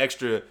pay an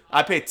extra.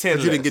 I paid 10.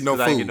 But you didn't get no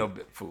food. I didn't get no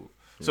food.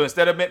 Yeah. So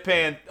instead of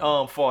paying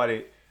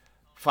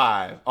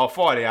 45 or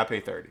 40, I pay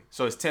 30.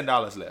 So it's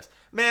 $10 less.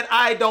 Man,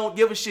 I don't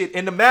give a shit.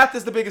 And the math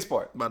is the biggest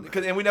part.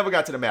 And we never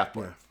got to the math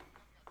part. Yeah.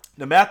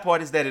 The math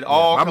part is that it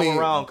all come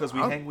around because we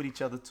hang with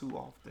each other too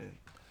often.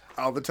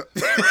 All the time.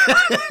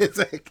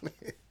 Exactly.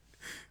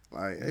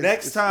 Like,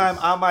 next time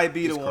I might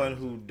be the one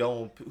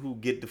who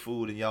get the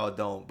food and y'all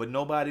don't. But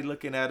nobody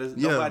looking at us.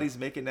 Yeah. Nobody's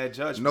making that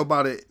judgment.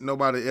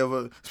 Nobody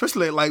ever.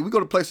 Especially like we go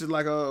to places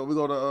like we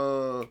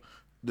go to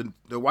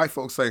the white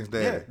folks Saints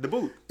Day. Yeah, the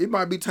boot. It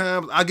might be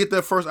times I get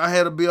there first. I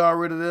had a bill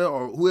already there,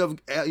 or whoever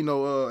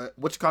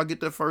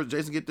get there first.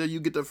 Jason get there, you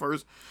get there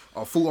first,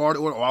 or food order.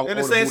 And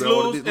the Saints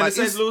lose, and the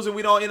Saints lose, and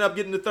we don't end up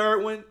getting the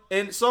 3rd one,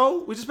 and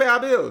so we just pay our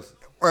bills.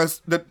 Or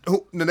the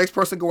next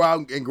person go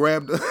out and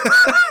grab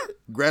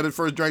the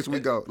first drinks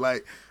we go.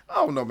 Like I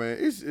don't know, man.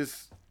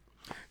 It's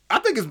I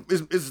think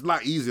it's a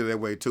lot easier that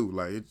way too.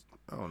 Like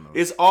I don't know.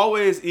 It's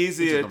always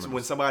easier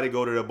when somebody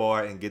go to the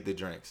bar and get the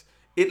drinks.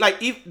 Now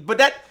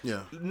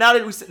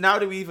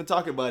that we even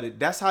talk about it,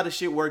 that's how the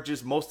shit work.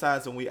 Just most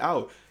times when we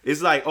out,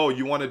 it's like, oh,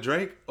 you want a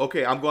drink?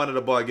 Okay, I'm going to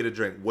the bar to get a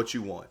drink. What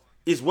you want?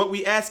 Is what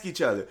we ask each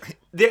other.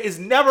 There is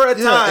never a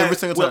time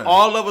when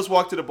all of us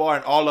walk to the bar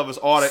and all of us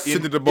order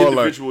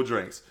individual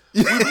drinks.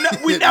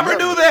 We never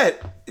do that.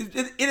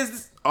 It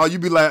is. Oh, you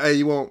be like, hey,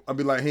 you want? I'll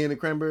be like, hand and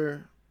cranberry.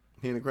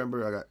 Hand and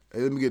cranberry. I got.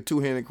 Hey, let me get 2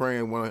 hand and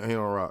cran, 1 hand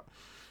on rock.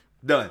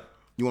 Done.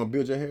 You want to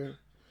build your hair?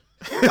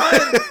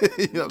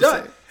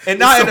 Done. And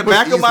now in the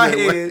back of my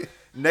head,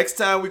 next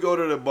time we go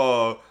to the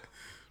bar,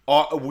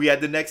 or we at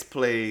the next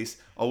place,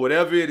 or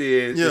whatever it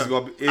is, it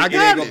ain't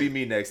gonna be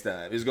me next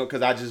time. It's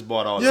because I just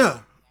bought all of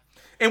it.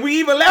 And we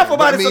even laugh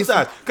about it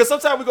sometimes. Because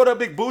sometimes we go to a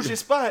big bougie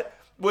spot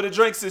where the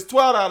drinks is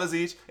 $12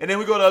 each, and then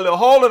we go to a little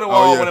hole in the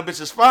wall where the bitch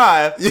is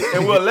 $5,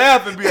 and we'll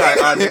laugh and be like,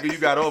 nigga, you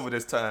got over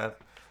this time.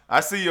 I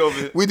see you over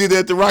here. We did that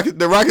at the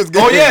Rockets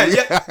game. Oh,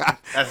 yeah.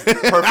 That's a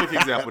perfect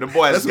example. The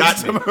boys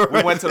got me.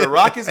 We went to the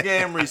Rockets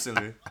game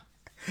recently.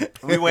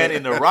 We went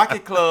in the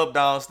Rocket Club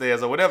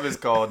downstairs, or whatever it's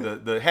called,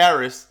 the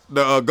Harris.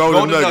 The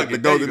Golden Nugget. The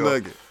Golden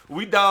Nugget.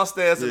 We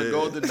downstairs in the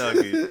Golden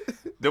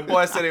Nugget. The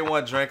boys said they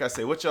want to drink. I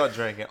said, what y'all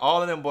drinking?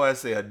 All of them boys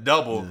say a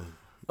double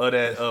of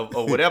that,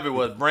 or whatever it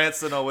was,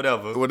 Branson or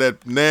whatever. With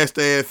that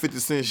nasty ass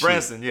 50-cent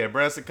shit.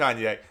 Branson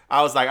cognac.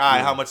 I was like, all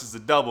right, how much is a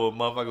double?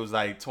 Motherfucker was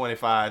like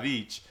 25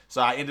 each.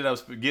 So I ended up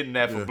getting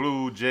that for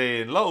Blue,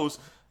 J, and Lowe's.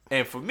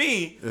 And for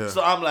me,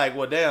 so I'm like,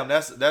 well, damn,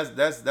 that's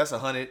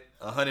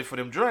 $100 for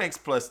them drinks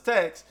plus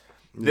tax.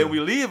 Then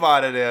we leave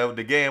out of there.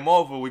 The game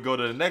over. We go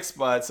to the next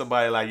spot.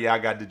 Somebody like, yeah, I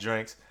got the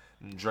drinks.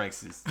 And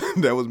drinks is.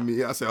 That was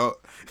me. I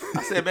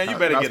said, man, you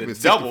better get a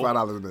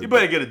double. You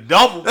better get a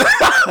double.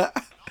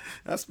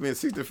 I spent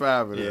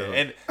 $65 in there.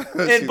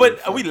 And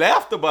but we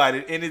laughed about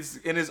it, and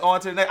it's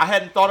on to the next. I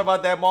hadn't thought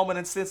about that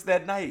moment since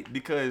that night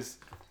because.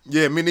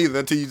 Yeah, me neither.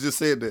 Until you just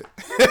said that.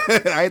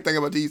 I ain't thinking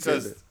about until you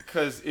said that.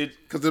 Because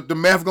the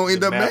math gonna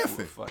end up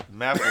mathing.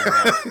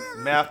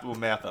 Math will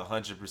math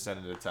 100%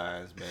 of the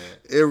times, man.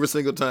 Every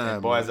single time.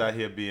 And boys out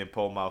here being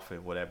pole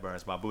mouthing. Well, that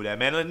burns my boudin,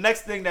 man. The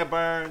next thing that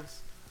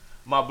burns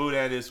my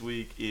boudin this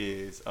week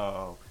is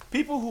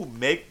people who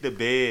make the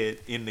bed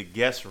in the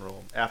guest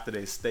room after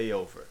they stay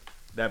over.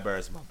 That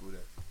burns my boudin.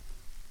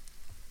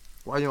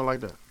 Why you don't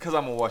like that? Because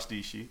I'm gonna wash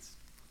these sheets.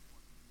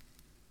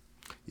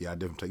 Yeah, I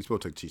definitely. You're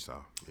supposed to take the sheets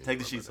off. Yeah, take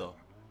the sheets off.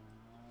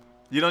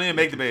 You don't even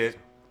make the bed.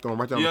 Throw them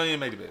right down. You don't even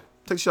make the bed.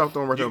 Take the sheet off,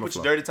 throw them right down on the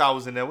floor. You put your dirty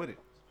towels in there with it.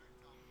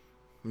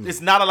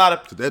 It's not a lot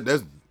of. So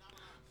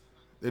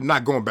they're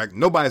not going back.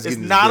 Nobody's getting.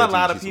 It's not a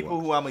lot of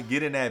people who I'm gonna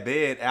get in that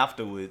bed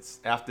afterwards.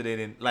 After they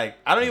didn't like.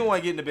 I don't even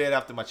want to get in the bed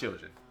after my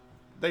children.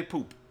 They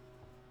poop.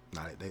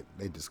 Nah,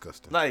 they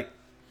disgusting. Like,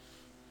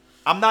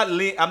 I'm not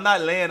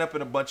laying up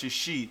in a bunch of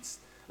sheets.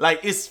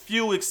 Like, it's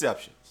few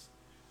exceptions.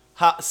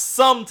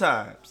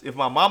 Sometimes, if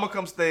my mama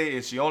comes stay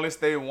and she only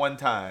stayed one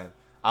time,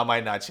 I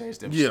might not change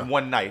them. Yeah.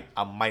 One night,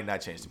 I might not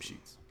change them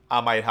sheets.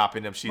 I might hop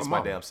in them sheets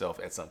my damn self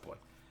at some point.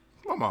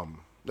 My mama.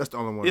 That's the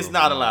only one. It's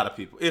not a lot of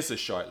people. It's a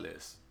short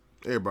list.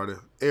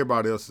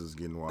 Everybody else is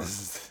getting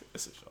washed.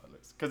 It's a short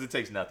list because it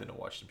takes nothing to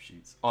wash them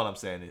sheets. All I'm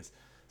saying is,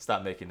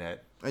 stop making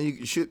that. And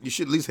you should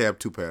at least have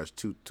two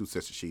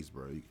sets of sheets,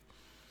 bro.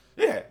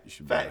 Yeah, you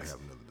should facts.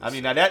 Have another. I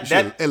mean, now that's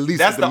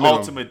the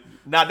ultimate.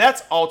 Now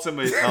that's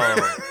ultimate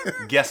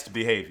guest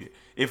behavior.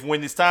 If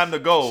when it's time to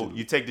go,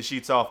 you take the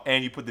sheets off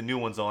and you put the new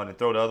ones on and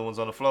throw the other ones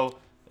on the floor.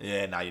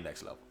 Yeah, now you're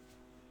next level.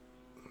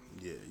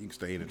 Yeah, you can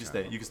stay in.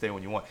 You can stay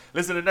when you want.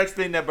 Listen, the next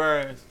thing that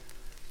burns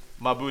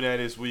my boudin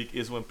this week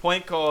is when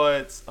point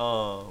guards,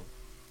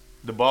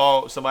 the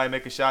ball, somebody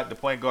make a shot, the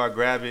point guard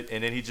grab it,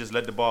 and then he just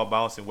let the ball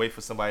bounce and wait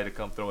for somebody to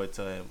come throw it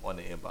to him on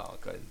the inbound.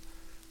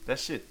 That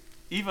shit,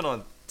 even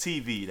on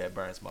TV, that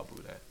burns my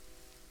boudin.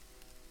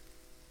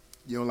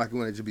 You don't like it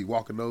when they just be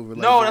walking over?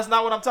 No, that's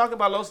not what I'm talking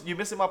about, Los. You're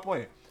missing my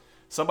point.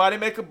 Somebody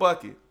make a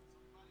bucket,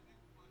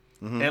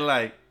 and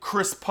like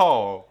Chris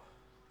Paul.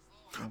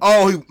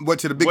 Oh, he went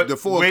to the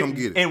four come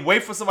get it. And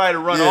wait for somebody to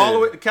run all the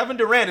way. Kevin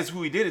Durant is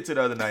who he did it to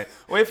the other night.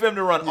 Wait for him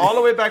to run all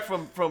the way back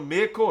from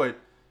midcourt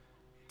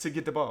to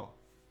get the ball.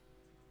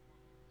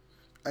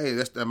 Hey,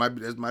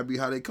 that might be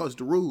how they coach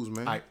the rules,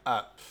 man.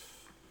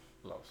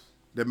 Los.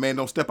 That man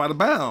don't step out of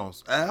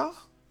bounds, Al.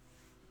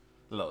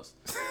 Los.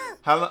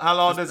 How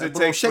long does it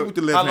take?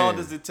 How long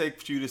does it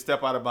take for you to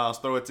step out of bounds,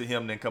 throw it to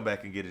him, then come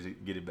back and get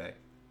it back?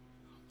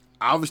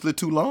 Obviously,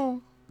 too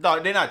long. No,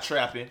 they're not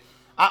trapping.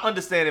 I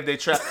understand if they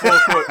trap full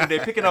court, if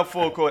they're picking up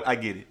full court, I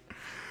get it.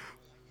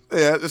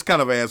 Yeah, it's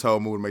kind of an asshole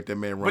move to make that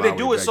man run. But they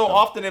do it so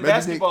often in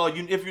basketball.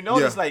 If you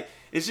notice, like,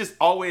 it just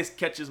always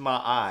catches my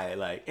eye.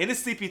 Like, and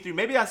it's CP3.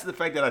 Maybe that's the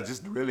fact that I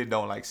just really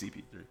don't like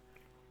CP3.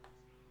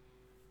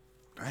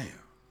 Damn,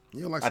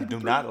 you don't like CP3? I do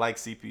not like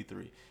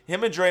CP3.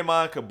 Him and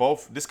Draymond could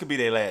both. This could be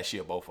their last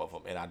year, both of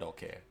them, and I don't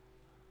care.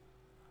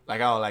 Like,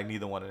 I don't like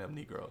neither one of them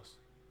Negroes.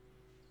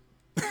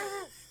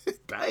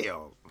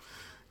 Damn,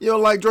 you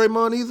don't like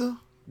Draymond either?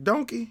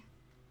 Donkey?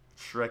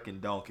 Shrek and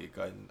Donkey,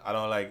 cutting. I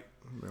don't like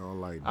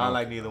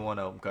neither one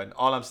of them, cutting.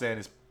 All I'm saying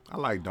is I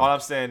like Donkey. All I'm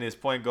saying is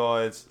point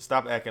guards,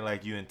 stop acting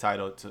like you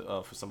entitled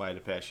to for somebody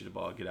to pass you the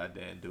ball. Get out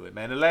there and do it,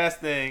 man. The last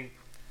thing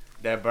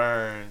that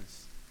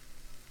burns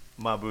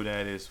my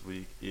boudin this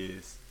week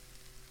is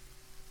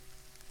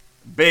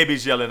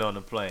babies yelling on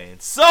the plane.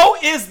 So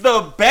is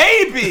the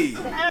baby.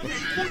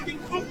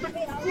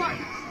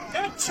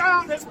 That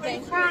child has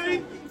been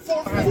crying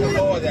for 40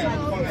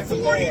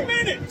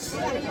 minutes.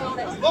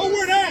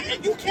 Lower that,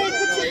 and you can't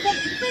put your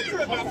fucking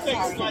finger in my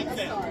face like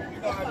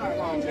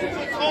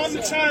that. Calm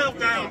the child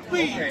down,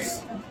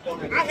 please.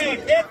 I had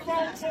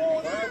headphones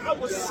on. I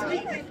was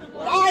sleeping.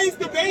 Why is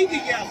the baby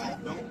yelling?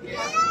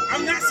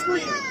 I'm not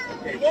screaming.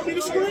 You want me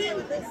to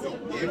scream?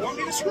 You want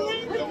me to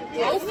scream?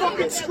 I'll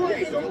fucking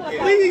scream.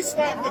 Please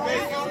stop the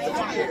baby from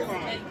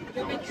crying.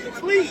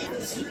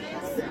 Please.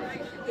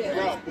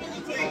 Bro,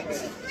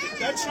 please. If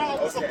that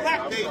child was a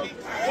black baby,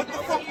 what the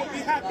fuck would be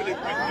happening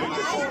right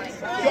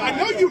now? Yo, I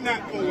know you're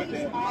not going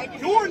there.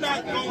 You're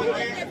not going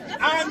there.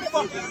 I'm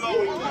fucking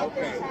going there.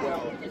 Okay,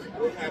 well,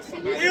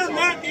 we're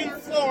not in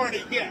Florida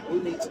yet. we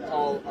need to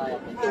call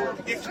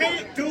You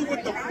can't do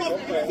what the fuck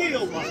you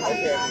feel like.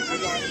 Okay,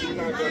 you're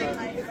not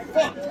gonna.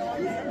 Fuck.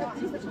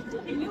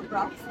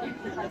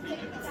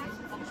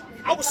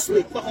 I was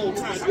asleep the whole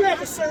time. You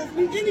haven't served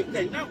me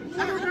anything. Now,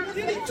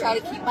 anything. Try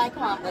to keep my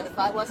calm, but if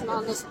I wasn't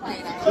on this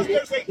plane, I Because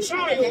there's a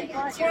child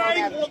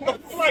crying on the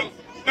flight,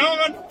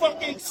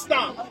 non-fucking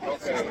stop.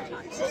 Okay.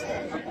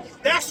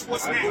 That's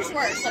what's happening.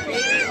 worse. A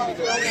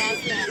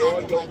baby or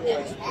a grown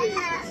ass man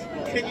acting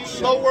like that. Can you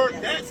lower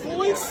that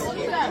voice?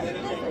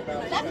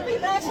 Let's be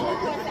rational.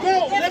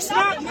 No, let's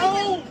not.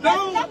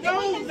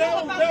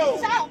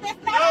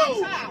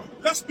 No.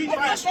 Let's be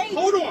rational.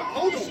 Hold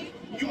on.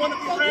 You want to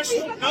be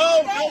rational?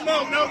 No.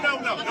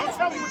 Don't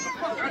tell me what the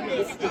fuck I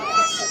need to do.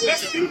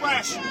 Let's be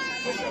rational.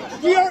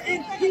 We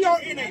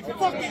are in a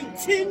fucking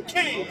tin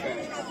can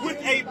with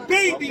a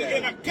baby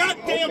in a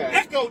goddamn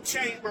echo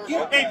chamber,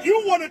 and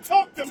you want to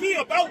talk to me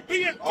about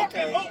being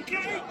fucking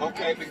okay?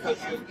 Okay, because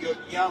you're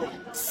yelling.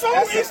 So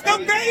is the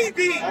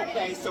baby.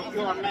 Okay, so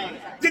you're a man.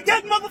 Did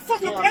that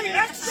motherfucker pay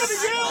extra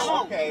to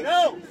yell? Okay.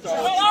 No.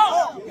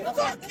 So,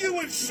 Fuck you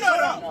and shut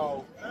up.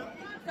 no.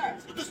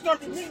 You're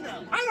disturbing me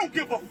now. I don't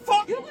give a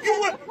fuck. You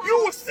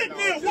were sitting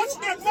there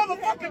watching that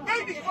motherfucking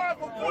baby cry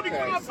for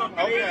 45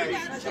 something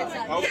minutes.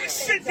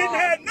 This shit didn't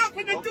have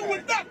nothing to do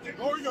with nothing.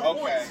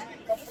 Okay.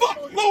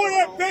 Fuck, lower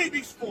that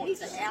baby's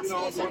voice.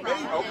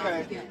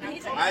 Okay.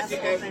 I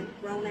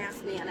think Grown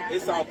ass man.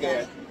 it's all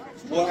good.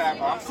 We'll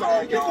have. I'm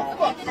sorry, y'all.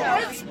 Fuck,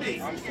 hurts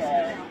me. I'm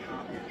sorry.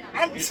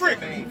 I'm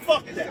tripping.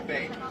 Fuck that.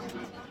 Baby.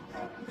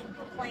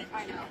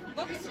 I know.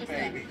 Look at this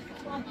Baby.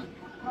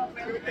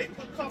 They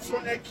put cuffs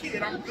on that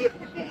kid. I'm good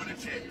with going to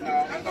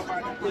jail.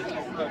 Nobody put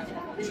no cuffs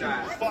on the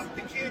child. Fuck,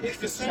 the kid is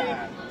the same.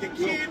 Child. The You're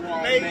kid a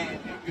grown made. man.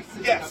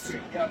 Yes, you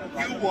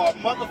are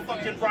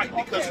motherfucking right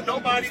because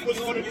nobody was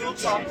going to do Talk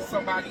something. to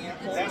somebody in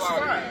full That's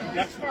fine.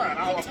 That's fine.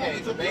 I'll talk Okay,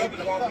 to the the baby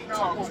baby. won't be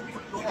talking to you.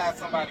 You have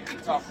somebody be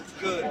talking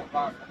to you.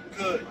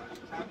 Good.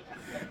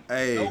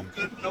 Hey,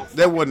 No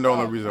that wasn't the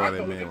only reason why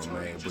that man was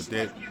mad. But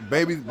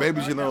that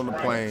babies you know on the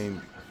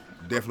plane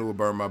definitely would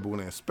burn my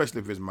boudin,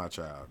 especially if it's my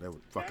child. That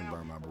would fucking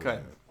burn my boudin.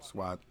 Okay. That's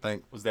why I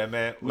think. Was that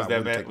man? Was I that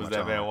wouldn't man? take Was my that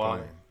child man on the wild?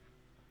 plane.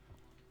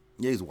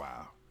 Yeah, he's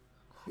wild.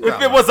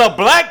 If it was a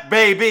black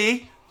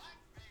baby,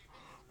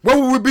 What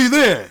would we be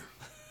then?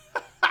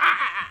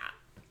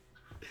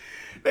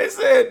 they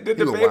said did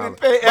the He go baby wild.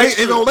 pay Wait,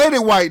 extra? it's old lady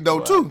white though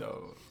too.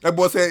 though. That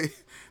boy said,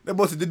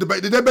 did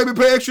that baby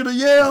pay extra to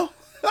yell?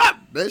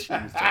 That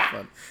shit was so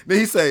funny.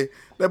 Then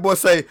that boy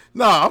say,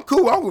 nah, I'm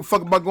cool. I don't give a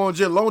fuck about going to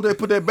jail. As long as they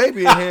put that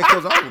baby in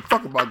handcuffs, I don't give a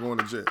fuck about going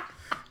to jail.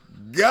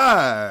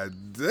 God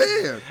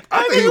damn.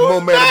 I think he was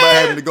more mad about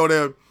having to go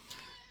there.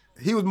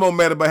 He was more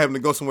mad about having to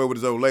go somewhere with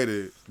his old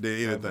lady than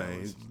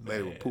anything. His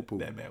lady was poo-poo.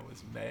 That man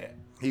was mad.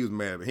 He was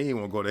mad, but he didn't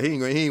want to go there. He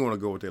didn't want to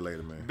go with that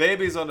lady, man.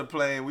 Babies on the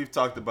plane. We've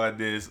talked about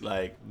this.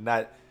 Like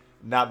not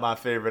my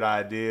favorite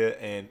idea.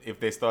 And if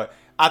they start,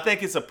 I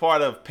think it's a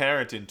part of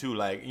parenting too.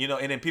 Like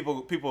and then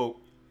people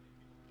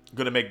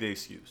gonna make the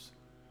excuse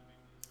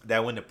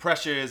that when the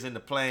pressure is in the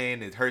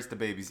plane, it hurts the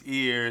baby's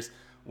ears,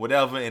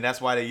 whatever, and that's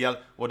why they yell.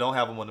 Well, don't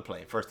have them on the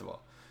plane. First of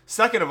all.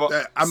 Second of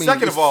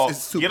all,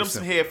 it's super get them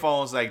some simple.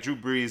 headphones like Drew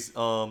Brees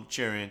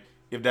cheering.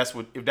 If that's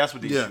what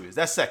the issue is,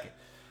 that's second.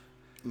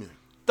 Yeah.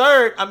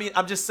 Third,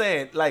 I'm just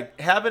saying, like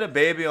having a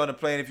baby on the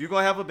plane. If you're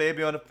gonna have a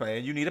baby on the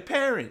plane, you need a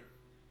parent.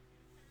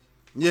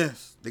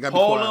 Yes. They got to be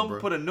Hold quiet, him, bro.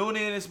 put a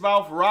noonie in his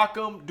mouth, rock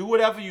him, do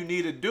whatever you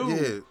need to do.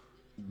 Yeah.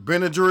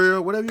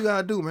 Benadryl, whatever you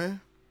got to do, man.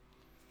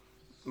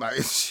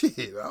 Like, shit,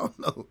 I don't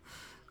know.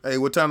 Hey,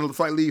 what time does the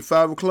flight leave?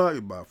 5 o'clock?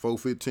 About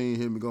 4:15.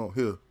 Here we go.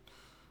 Here,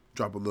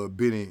 drop a little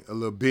Benny in your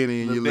little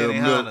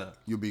milk. Benihana.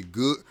 You'll be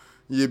good.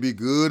 You'll be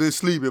good and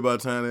sleepy by the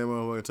time that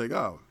motherfucker take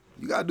off.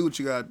 You gotta do what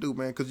you gotta do,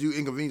 man, because you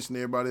inconveniencing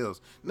everybody else.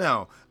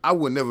 Now, I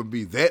would never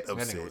be that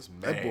upset. nigga was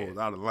That boy mad. was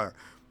out of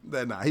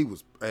line. He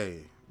was.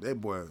 Hey,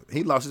 that boy,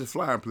 he lost his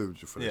flying privilege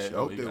for this shit. I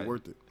hope they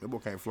worth it. That boy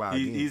can't fly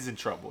again. He's in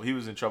trouble. He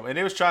was in trouble, and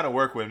they was trying to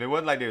work with him. It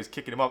wasn't like they was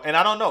kicking him off. And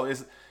I don't know.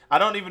 I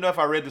don't even know if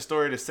I read the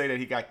story to say that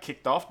he got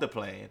kicked off the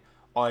plane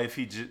or if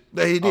he just.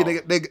 He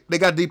did. They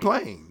got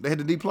deplaned. They had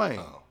to deplane.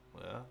 Oh,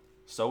 well,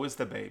 so is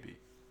the baby.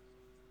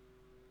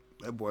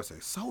 That boy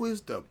said, "So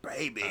is the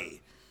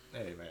baby."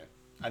 Hey man,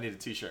 I need a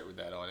T-shirt with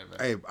that on it, man.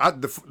 Hey,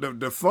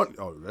 the fun.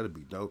 Oh, that'd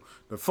be dope.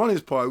 The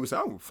funniest part was I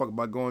don't give a fuck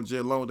about going to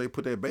jail long. They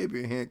put that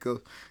baby in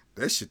handcuffs.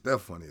 That shit, that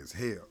funny as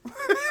hell.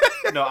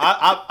 No,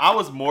 I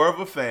was more of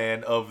a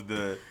fan of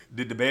the.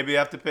 Did the baby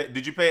have to pay?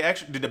 Did you pay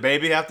extra? Did the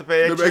baby have to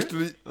pay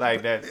extra?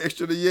 Like that.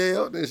 Extra to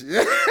yell. That shit.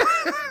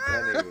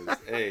 That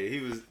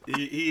nigga was,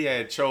 he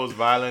had chose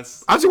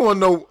violence. I just want to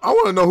know. I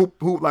want to know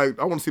who like.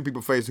 I want to see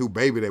people face who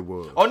baby that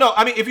was. Oh no!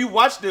 I mean, if you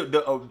watch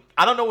the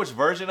I don't know which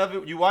version of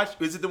it you watch.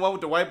 Is it the one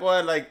with the white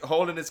boy like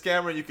holding his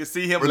camera and you can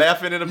see him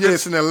laughing in the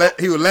Yes, and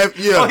he was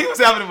laughing. Yeah. Oh, he was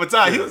having a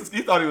time.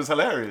 He thought he was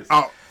hilarious.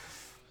 Oh,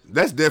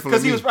 That's definitely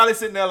because he me. was probably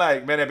sitting there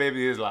like, man, that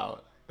baby is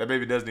loud. That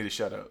baby does need to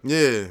shut up.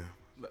 Yeah.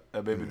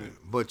 That baby do.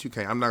 But you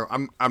can't. I'm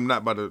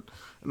not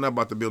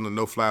about to build a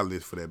no-fly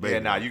list for that baby. Yeah,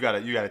 nah, you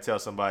gotta tell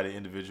somebody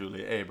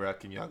individually, hey, bro,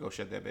 can y'all go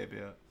shut that baby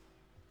up?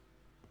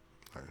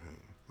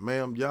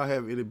 Ma'am, y'all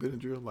have any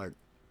Benadryl like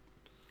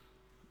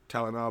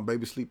Tylenol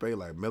baby sleep aid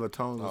like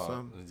melatonin or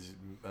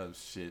something?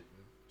 Shit,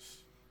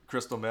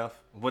 crystal meth,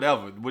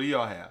 whatever. What do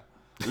y'all have?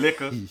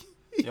 Liquor.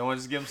 You want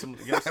to just give them some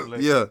liquor?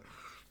 Yeah.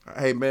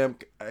 Hey, ma'am,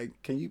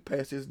 can you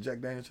pass this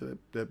Jack Daniels to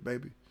that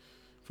baby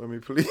for me,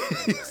 please?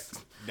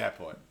 That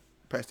part.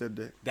 Pass that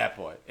deck. That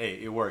part.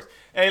 Hey, it works.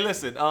 Hey,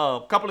 listen,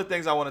 couple of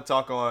things I want to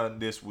talk on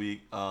this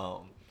week.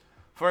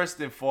 First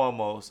and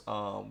foremost,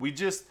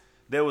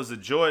 there was a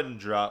Jordan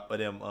drop of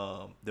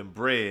them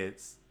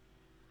breads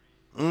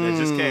that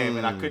just came,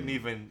 and I couldn't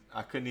even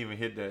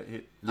hit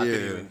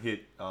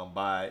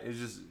buy. It's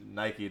just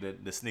Nike.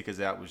 The sneakers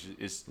app was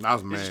it's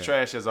just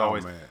trash as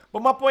always.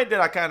 But my point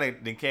that I kind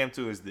of then came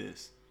to is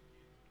this: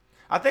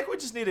 I think we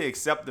just need to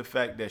accept the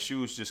fact that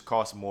shoes just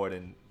cost more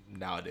than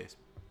nowadays.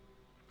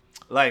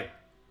 Like,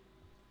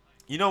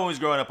 you know, when we was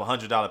growing up,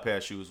 $100 pair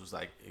of shoes was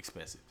like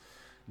expensive.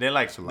 Then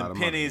like the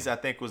pennies, I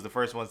think was the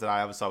first ones that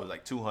I ever saw was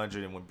like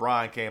 $200, and when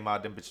Brian came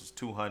out, them bitches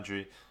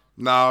 $200.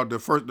 No,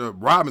 the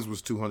Robins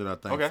was $200, I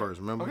think, first.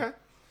 Remember? Okay.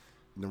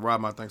 The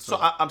Robin, I think so.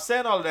 So I'm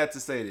saying all of that to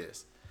say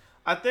this.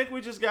 I think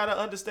we just gotta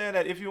understand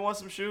that if you want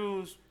some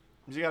shoes,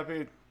 you gotta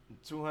pay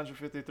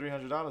 $250,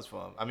 $300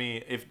 for them. I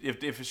mean, if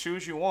it's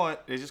shoes you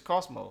want, they just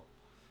cost more,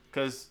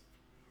 because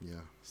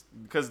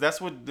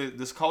that's what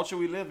this culture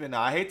we live in.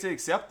 Now, I hate to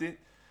accept it,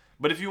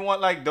 but if you want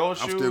like those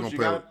shoes, still gonna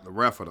pay the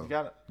raffle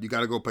though. You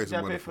gotta go pay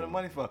some money for the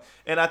money for them.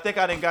 And I think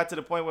I didn't got to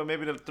the point where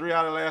maybe the 3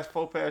 out of the last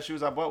 4 pair of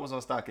shoes I bought was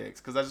on StockX,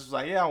 because I just was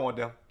like, yeah, I want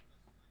them.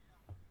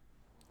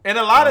 And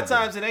a lot of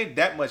times it ain't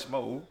that much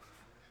more.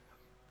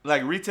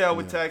 Like retail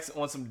with tax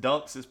on some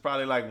Dunks is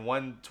probably like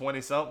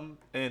 $120 something,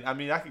 and I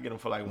mean I could get them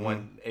for like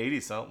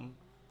 $180 something.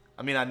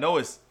 I mean I know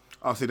it's.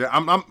 Oh, see that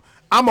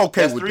I'm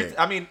okay with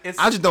that. I mean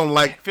I just don't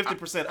like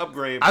 50%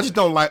 upgrade. I just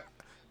don't like.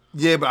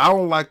 Yeah, but I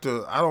don't like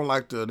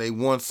to. They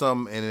want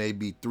something and they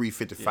be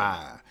 $355.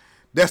 Yeah.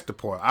 That's the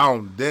part. I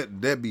don't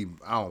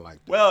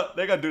like that. Well,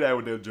 they're gonna do that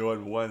with their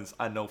Jordan 1s.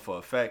 I know for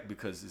a fact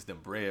because it's them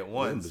bread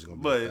ones. Them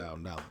but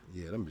 $1,000.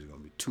 Yeah, them is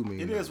gonna be $2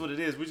 million. It is what it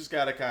is. We just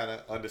gotta kind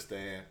of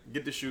understand.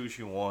 Get the shoes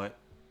you want.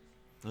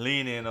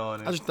 Lean in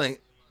on it. I just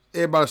think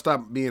everybody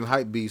stop being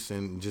hype beasts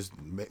and just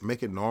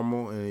make it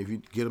normal. And if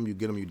you get them, you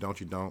get them. You don't,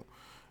 you don't.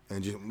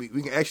 And just we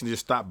can actually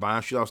just stop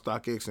buying shit off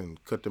StockX and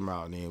cut them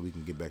out, and then we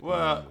can get back.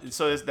 Well,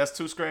 so that's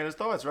two screen of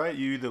thoughts, right?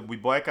 We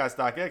boycott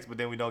StockX, but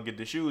then we don't get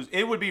the shoes.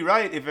 It would be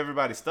right if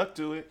everybody stuck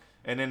to it,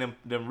 and then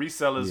them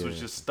resellers was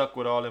just stuck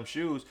with all them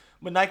shoes.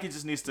 But Nike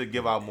just needs to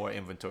give out more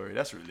inventory.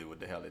 That's really what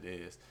the hell it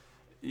is.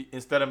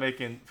 Instead of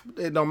making,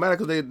 it don't matter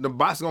because the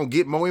bots gonna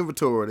get more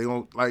inventory. They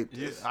gonna like.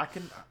 Yeah, I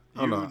can.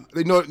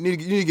 You need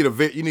to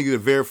get a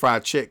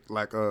verified check.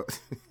 Like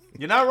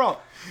You're not wrong.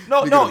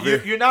 No,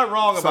 you're not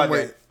wrong about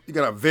that. You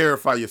gotta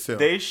verify yourself.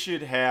 They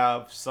should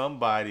have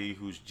somebody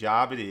whose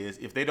job it is.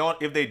 If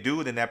they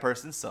do, then that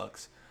person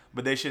sucks.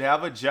 But they should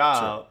have a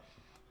job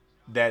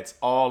that's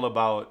all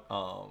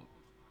about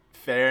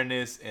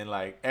fairness and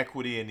like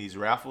equity in these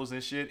raffles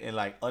and shit, and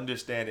like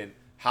understanding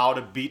how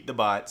to beat the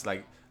bots,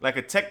 like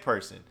a tech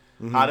person,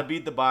 how to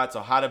beat the bots,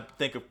 or how to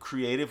think of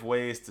creative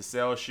ways to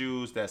sell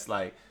shoes. That's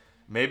like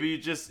maybe you're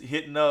just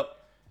hitting up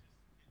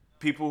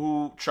people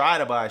who try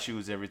to buy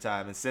shoes every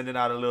time and sending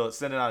out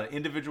an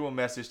individual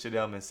message to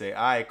them and say,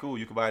 all right, cool,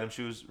 you can buy them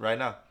shoes right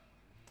now.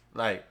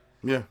 Like,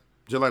 yeah,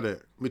 just like that.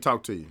 Let me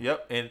talk to you.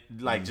 Yep. And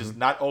like just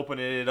not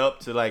opening it up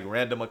to like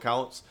random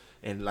accounts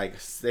and like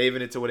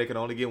saving it to where they can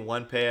only get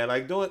one pair.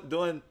 Like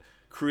doing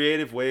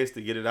creative ways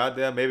to get it out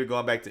there. Maybe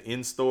going back to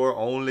in-store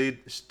only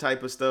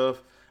type of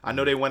stuff. I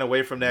know they went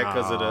away from that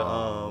because of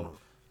the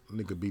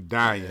nigga be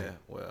dying. Yeah,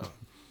 well.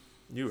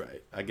 You're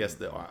right. I guess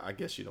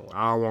you don't want.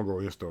 I don't want to go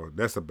in store.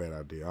 That's a bad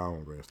idea. I don't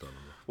want to go in store no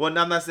more. Well,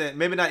 no, I'm not saying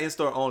maybe not in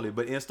store only,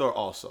 but in store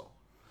also.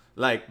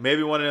 Like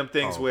maybe one of them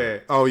things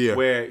where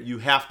you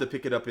have to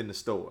pick it up in the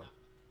store.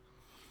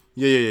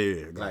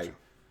 Yeah. Gotcha. Like,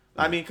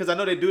 I mean, because I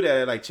know they do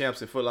that at like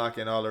Champs and Foot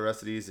Locker and all the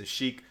rest of these and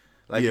Chic.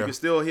 Like you can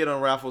still hit on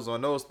raffles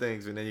on those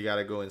things, and then you got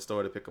to go in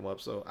store to pick them up.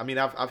 So I mean,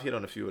 I've hit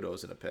on a few of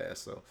those in the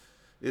past. So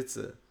it's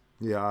a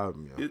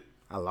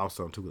I lost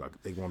some too.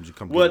 Like they wanted you to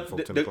come get it before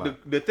 10 o'clock.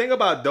 The thing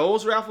about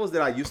those raffles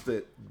that I used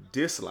to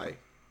dislike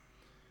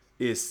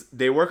is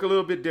they work a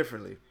little bit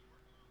differently.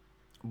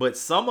 But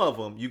some of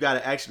them, you got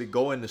to actually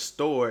go in the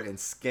store and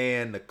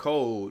scan the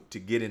code to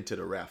get into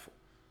the raffle.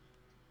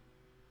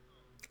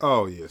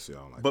 Oh, yes. I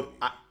don't like but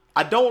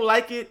I don't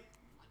like it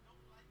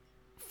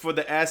for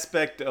the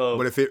aspect of...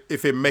 But if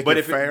it makes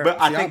it fair... But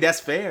I think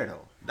that's fair,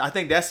 though. I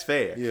think that's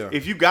fair. Yeah.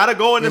 If you got to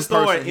go in the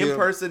store in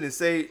person and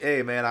say,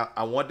 hey, man,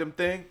 I want them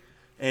thing,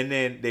 and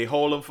then they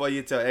hold them for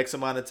you till X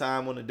amount of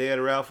time on the day of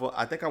the raffle,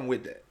 I think I'm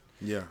with that.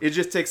 Yeah. It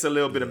just takes a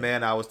little bit of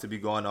man hours to be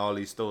going to all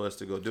these stores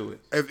to go do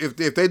it.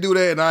 If they do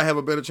that and I have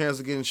a better chance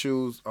of getting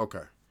shoes,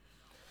 okay.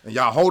 And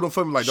y'all hold them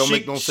for me, like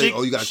don't say,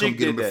 oh, you gotta come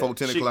get them before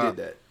 10 o'clock.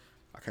 Did that.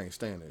 I can't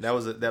stand that. That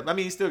was I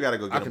mean, you still got to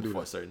go get them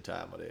before a certain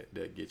time, or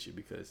they'll get you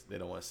because they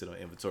don't want to sit on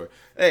inventory.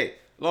 Hey,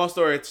 long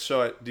story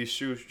short, these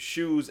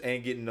shoes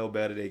ain't getting no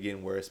better. They're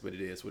getting worse, but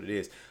it is what it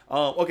is.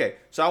 Okay,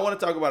 so I want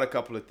to talk about a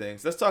couple of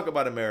things. Let's talk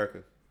about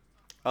America.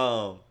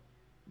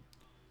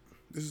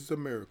 This is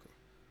America.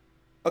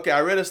 Okay,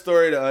 I read a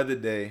story the other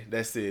day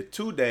that said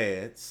 2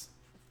 dads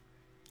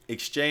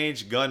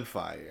exchanged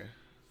gunfire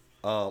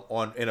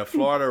in a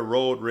Florida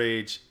road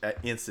rage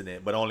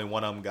incident, but only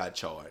one of them got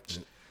charged.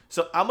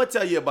 So I'm gonna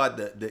tell you about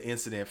the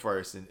incident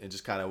first and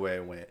just kind of where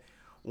it went.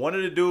 One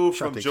of the dudes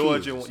from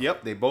Georgia,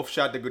 they both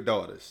shot the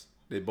daughters.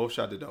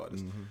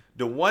 Mm-hmm.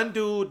 The one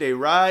dude, they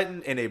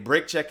riding and they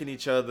brake checking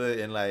each other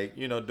and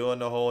doing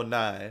the whole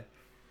 9.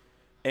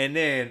 And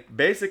then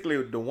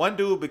basically the one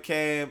dude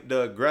became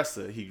the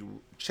aggressor. He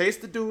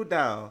chased the dude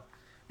down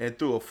and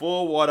threw a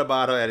full water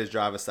bottle at his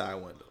driver's side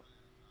window.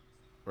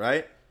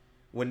 Right?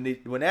 When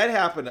that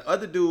happened, the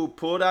other dude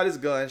pulled out his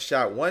gun,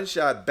 shot one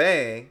shot,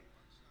 bang,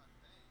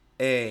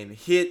 and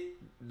hit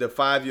the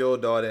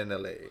 5-year-old daughter in the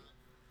leg.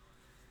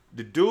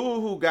 The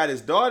dude who got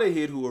his daughter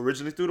hit, who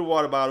originally threw the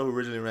water bottle, who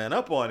originally ran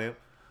up on him,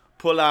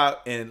 pull out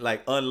and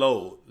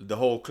unload the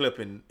whole clip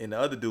in the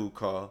other dude's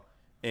car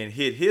and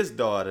hit his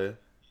daughter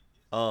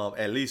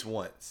at least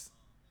once.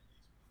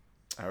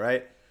 All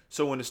right.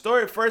 So when the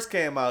story first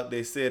came out,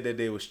 they said that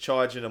they was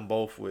charging them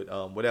both with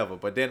whatever,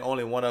 but then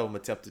only one of them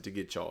attempted to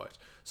get charged.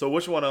 So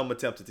which one of them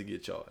attempted to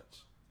get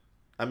charged?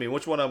 I mean,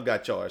 which one of them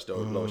got charged, though,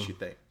 Lois, you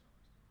think?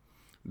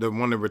 The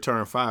one that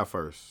returned fire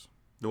first.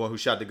 The one who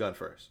shot the gun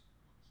first.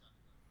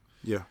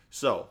 Yeah.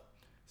 So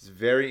it's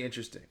very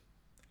interesting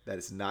that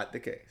it's not the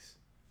case.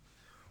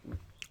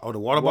 Oh, the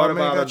water bottle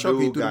man got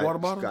charged? He threw the water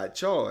bottle? Got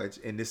charged,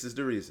 and this is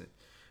the reason.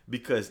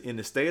 Because in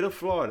the state of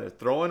Florida,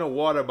 throwing a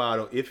water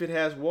bottle, if it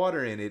has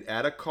water in it,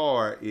 at a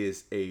car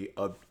is a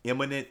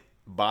imminent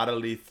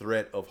bodily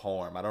threat of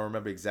harm. I don't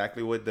remember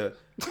exactly what the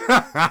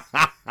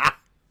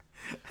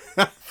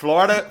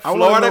Florida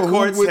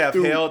courts have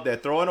held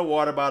that throwing a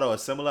water bottle or a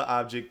similar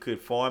object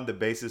could form the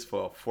basis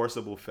for a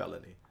forcible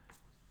felony.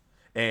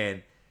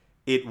 And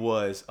it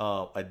was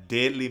a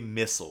deadly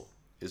missile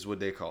is what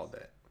they called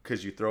that,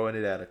 because you're throwing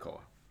it at a car.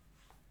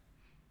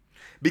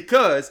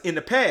 Because in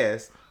the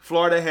past,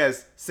 Florida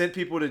has said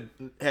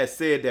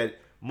that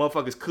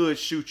motherfuckers could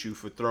shoot you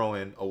for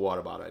throwing a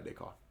water bottle at their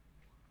car.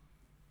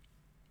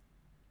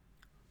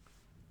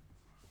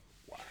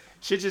 Wow.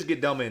 Shit just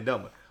get dumber and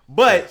dumber.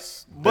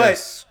 But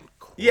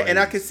yeah, and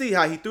I can see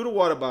how he threw the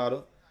water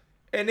bottle,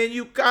 and then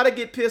you gotta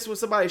get pissed when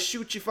somebody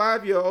shoots you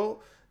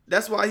 5-year-old.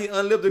 That's why he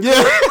unlived the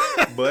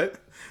gun. But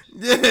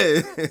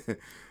yeah,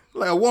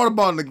 like a water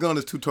bottle and a gun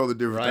is two totally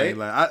different things.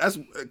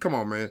 Like come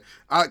on, man.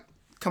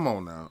 Come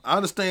on now. I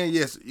understand,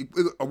 yes,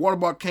 a water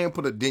bottle can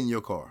put a dent in your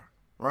car,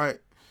 right?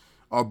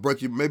 Or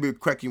maybe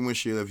crack your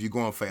windshield if you're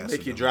going fast.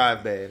 Make you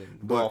drive bad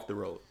and go off the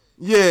road.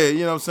 Yeah,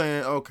 you know what I'm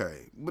saying?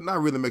 Okay. But not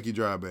really make you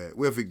drive bad.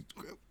 Well,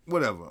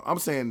 whatever. I'm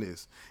saying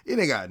this. It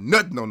ain't got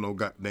nothing on no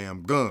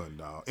goddamn gun,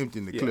 dog.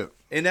 Emptying the clip.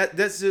 And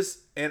that's just,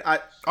 and I...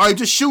 Oh, you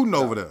just shooting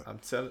over there. I'm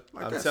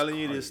telling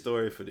you this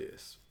story for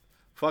this.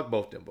 Fuck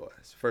both them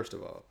boys, first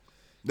of all.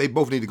 They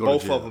both need to go to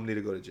jail. Both of them need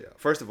to go to jail.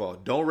 First of all,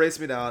 don't race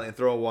me down and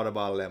throw a water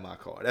bottle at my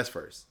car. That's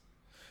first.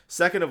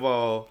 Second of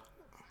all,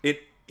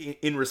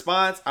 in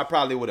response, I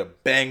probably would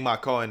have banged my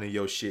car into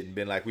your shit and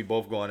been like, we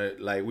both gonna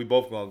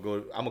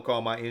go. I'm gonna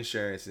call my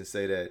insurance and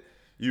say that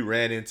you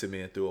ran into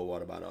me and threw a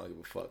water bottle. I don't give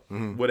a fuck.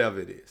 Mm-hmm.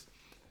 Whatever it is.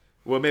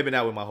 Well, maybe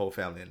not with my whole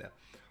family in there,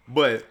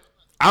 but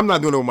I'm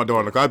not doing it with my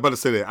daughter in the car. I was about to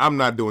say that. I'm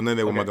not doing none of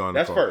that with my daughter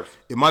in the car. That's first.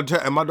 If my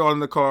daughter in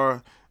the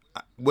car,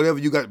 whatever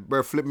you got,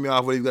 bro, flip me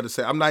off, whatever you got to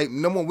say. I'm not,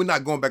 no more, we're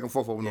not going back and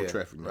forth over no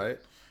traffic, man. Right?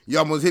 You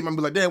almost hit me and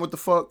be like, damn, what the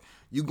fuck?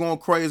 You going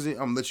crazy? I'm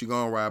going to let you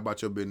go and ride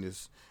about your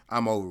business.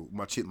 I'm over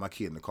my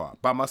kid in the car.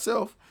 By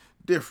myself,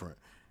 different.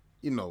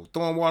 You know,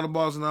 throwing water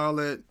bottles and all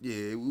that,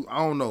 yeah, I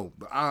don't know.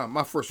 But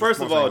my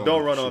first of all,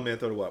 don't run on me and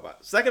throw the water bottle.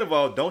 Second of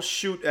all, don't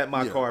shoot at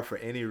my car for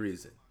any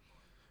reason.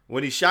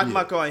 When he shot in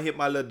my car and hit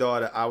my little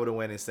daughter, I would have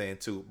went insane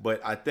too.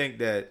 But I think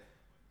that,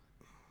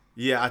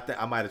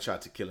 I might have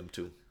tried to kill him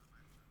too.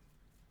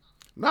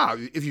 Nah,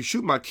 if you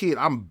shoot my kid,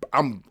 I'm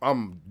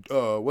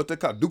what they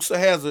call Dukes of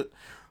Hazzard,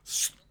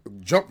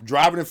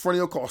 driving in front of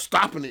your car,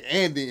 stopping it,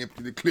 and then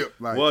empty the clip.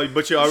 Like, well,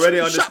 but you already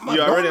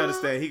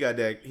understand he got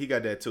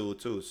that tool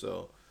too.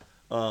 So,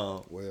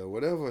 well,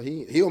 whatever.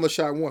 He only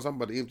shot once. I'm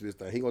about to empty this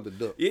thing. He got the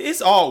duck.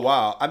 It's all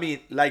wild. I mean,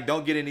 like,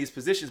 don't get in these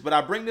positions. But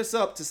I bring this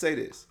up to say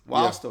this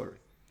wild story.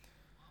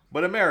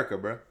 But America,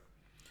 bro,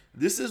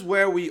 this is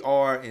where we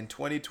are in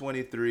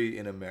 2023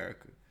 in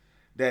America.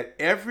 That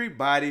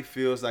everybody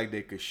feels like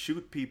they could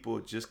shoot people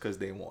just because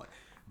they want.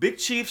 Big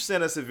Chief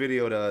sent us a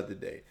video the other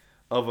day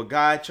of a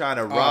guy trying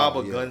to rob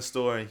a gun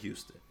store in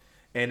Houston.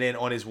 And then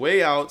on his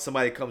way out,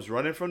 somebody comes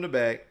running from the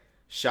back,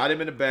 shot him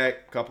in the back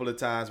a couple of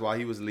times while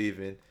he was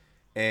leaving,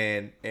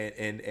 and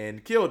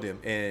killed him.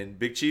 And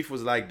Big Chief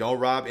was like, don't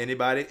rob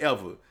anybody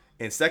ever.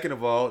 And second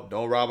of all,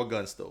 don't rob a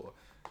gun store.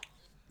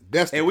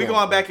 And we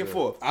going back and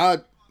forth. I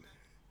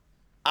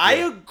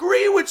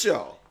agree with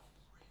y'all.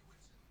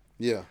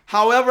 Yeah.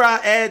 However, I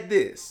add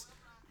this.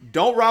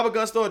 don't rob a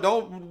gun store,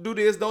 don't do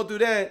this, don't do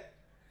that,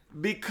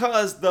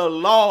 because the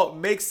law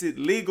makes it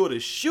legal to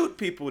shoot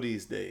people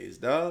these days,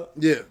 dog.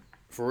 Yeah,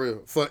 for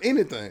real. For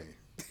anything.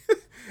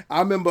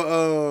 I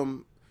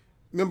remember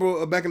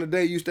back in the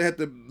day, you used to have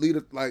to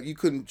lead like you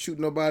couldn't shoot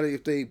nobody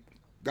if they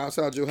got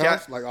outside your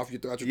house, like out your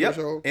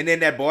threshold. And then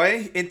that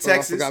boy in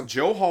Texas,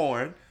 Joe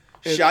Horn,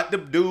 shot the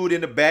dude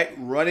in the back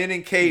running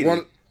in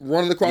Kaylin.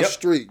 Running across the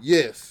street,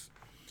 yes.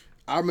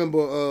 I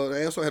remember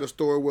they also had a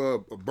story where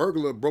a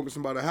burglar broke into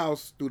somebody's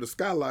house through the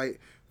skylight,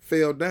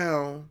 fell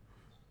down,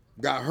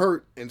 got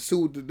hurt, and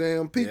sued the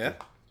damn people. Yeah.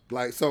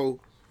 Like, so,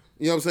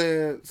 you know what I'm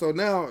saying? So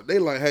now they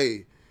like,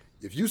 hey,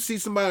 if you see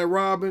somebody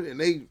robbing and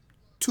they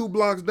 2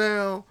 blocks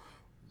down,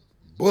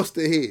 bust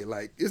their head.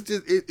 Like, it's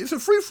just, it's a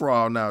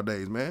free-for-all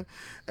nowadays, man.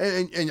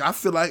 And I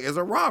feel like as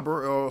a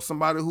robber or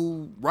somebody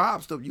who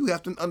robs stuff, you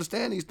have to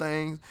understand these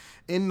things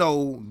and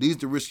know these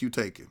the risks you're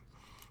taking.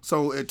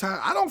 So at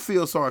times, I don't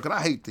feel sorry because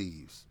I hate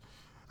thieves.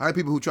 I hate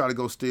people who try to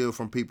go steal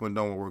from people and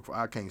don't work for.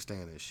 I can't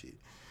stand that shit.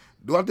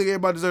 Do I think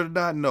everybody deserves to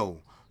die? No.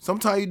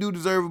 Sometimes you do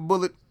deserve a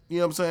bullet, you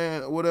know what I'm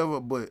saying, or whatever,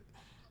 but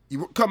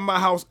you come to my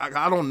house,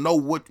 I don't know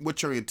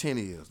what your intent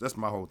is. That's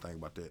my whole thing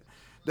about that.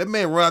 That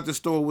man run out the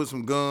store with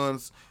some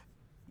guns.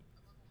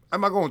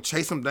 Am I going to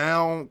chase him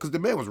down? Because the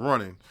man was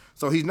running,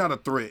 so he's not a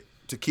threat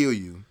to kill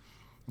you.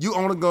 You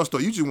own a gun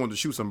store. You just want to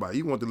shoot somebody.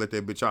 You want to let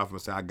that bitch off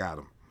and say, I got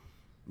him.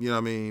 You know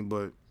what I mean?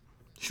 But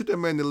shoot that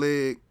man in the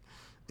leg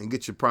and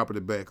get your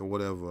property back or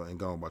whatever and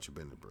go on about your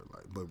business, bro.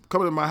 Like, but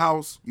coming to my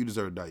house, you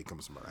deserve to die. You come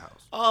to somebody's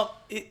house.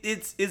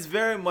 It's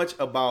very much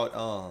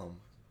about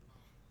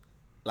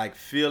like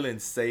feeling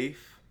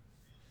safe,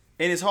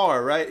 and it's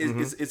hard, right?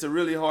 It's a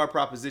really hard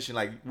proposition.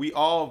 Like, we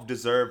all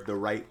deserve the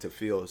right to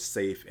feel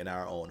safe in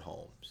our own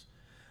homes.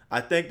 I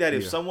think that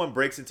if someone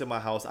breaks into my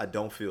house, I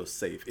don't feel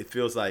safe. It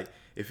feels like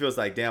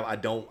damn, I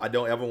don't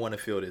ever want to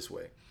feel this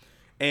way.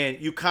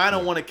 And you kind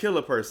of want to kill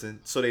a person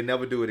so they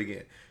never do it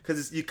again.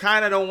 Because you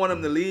kind of don't want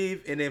them to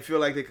leave and then feel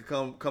like they could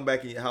come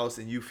back in your house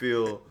and you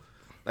feel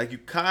like you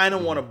kind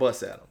of want to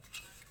bust at them.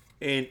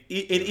 And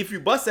if you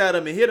bust at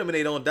them and hit them and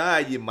they don't die,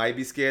 you might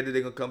be scared that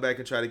they're going to come back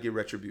and try to get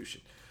retribution.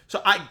 So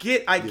I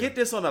get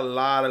this on a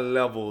lot of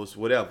levels,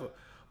 whatever.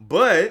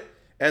 But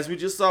as we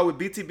just saw with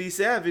BTB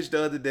Savage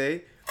the other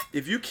day,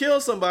 if you kill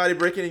somebody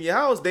breaking in your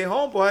house, they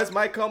homeboys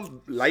might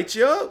come light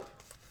you up.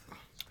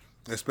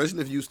 Especially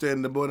if you stand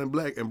in the board in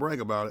black and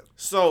brag about it.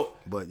 So,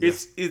 but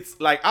it's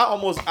like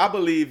I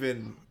believe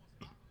in,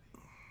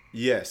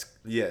 yes,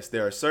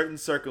 there are certain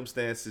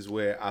circumstances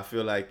where I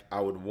feel like I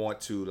would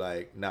want to,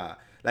 like, nah.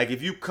 Like,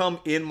 if you come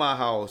in my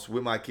house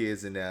with my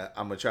kids in there,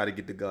 I'm going to try to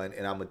get the gun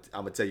and I'm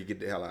going to tell you, get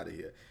the hell out of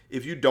here.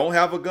 If you don't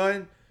have a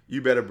gun,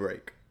 you better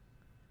break.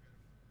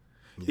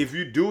 Yeah. If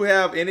you do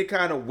have any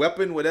kind of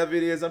weapon, whatever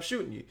it is, I'm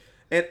shooting you.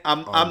 And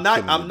I'm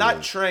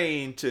not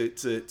trained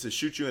to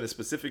shoot you in a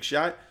specific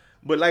shot.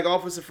 But like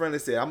Officer Friendly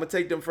said, I'm gonna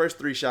take them first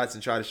 3 shots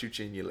and try to shoot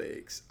you in your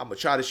legs. I'm gonna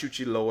try to shoot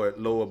you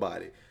lower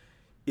body.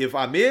 If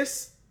I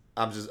miss,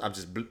 I'm just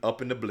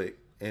up in the blick,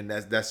 and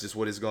that's just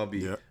what it's gonna be.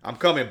 Yep. I'm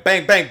coming,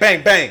 bang, bang,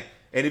 bang, bang,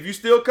 and if you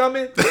still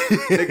coming,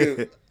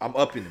 nigga, I'm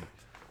up in them.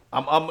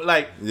 I'm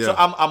like, so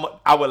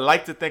I would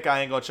like to think I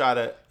ain't gonna try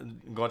to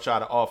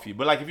off you,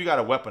 but like if you got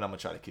a weapon, I'm gonna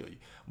try to kill you.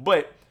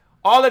 But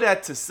all of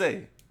that to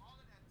say,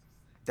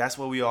 that's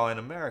where we are in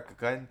America.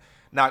 Okay?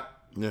 Now.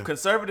 Yeah.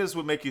 Conservatives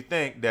would make you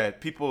think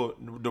that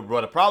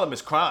the problem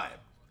is crime,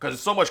 because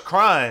there's so much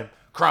crime.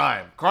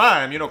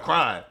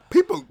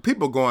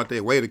 People go out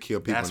their way to kill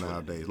people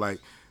nowadays.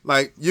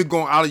 Like you're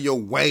going out of your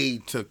way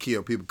to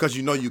kill people because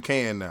you know you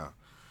can now.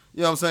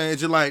 You know what I'm saying? It's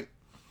just like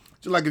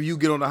if you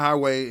get on the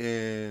highway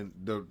and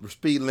the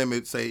speed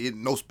limit say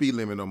no speed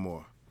limit no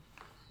more.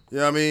 You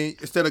know what I mean?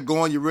 Instead of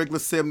going your regular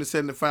 70,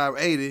 75,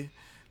 80,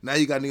 now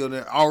you got niggas on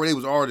there. Already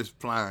was artists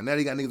flying. Now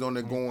you got niggas on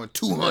there going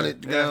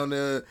 200 down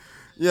there.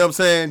 You know what I'm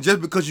saying?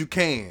 Just because you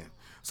can.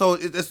 So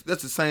that's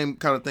the same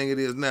kind of thing it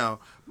is now.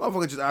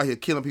 Motherfuckers just out here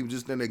killing people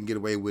just then they can get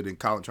away with it and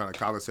trying to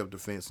call it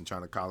self-defense and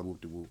trying to call it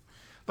whoop-de-whoop.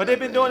 But they've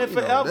been doing it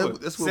forever.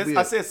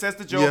 Since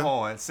the Joe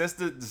Horn, since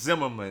the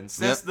Zimmerman,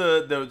 since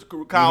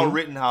the Kyle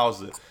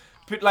Rittenhauser.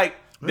 Like,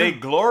 they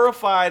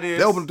glorify this.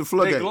 They opened the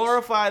floodgates. They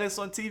glorify this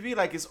on TV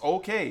like it's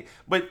okay.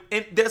 But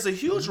there's a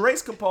huge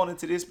race component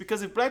to this,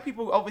 because if black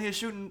people over here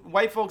shooting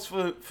white folks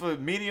for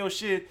menial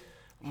shit,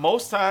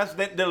 most times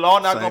the law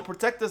not gonna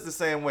protect us the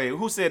same way.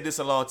 Who said this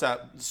a long time?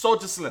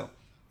 Soldier Slim.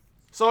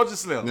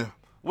 Yeah.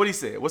 What he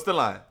said? What's the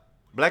line?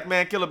 Black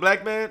man kill a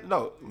black man?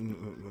 No.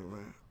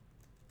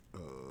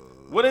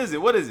 What is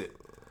it?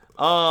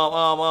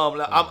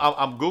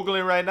 I'm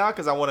Googling right now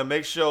because I want to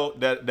make sure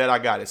that I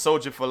got it.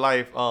 Soldier for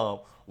life.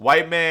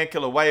 White man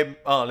kill a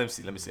white. Let me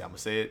see. I'm gonna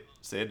say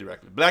it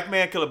directly. Black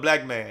man kill a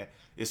black man.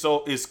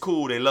 It's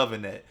cool. They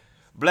loving that.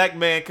 Black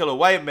man kill a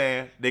white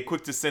man. They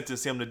quick to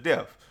sentence him to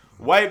death.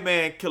 White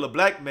man kill a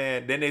black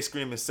man, then they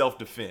screaming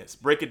self-defense.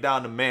 Break it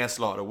down to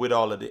manslaughter with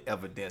all of the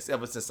evidence.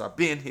 Ever since I've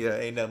been here,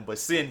 ain't nothing but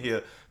sin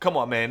here. Come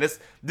on, man. This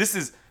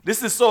is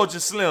Soldier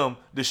Slim.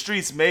 The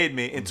streets made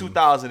me in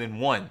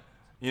 2001.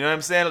 You know what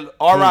I'm saying?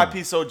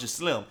 R.I.P. Soldier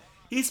Slim.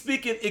 He's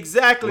speaking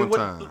exactly One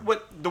time.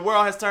 what the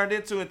world has turned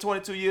into in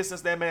 22 years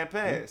since that man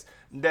passed.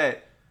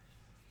 That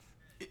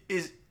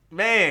is,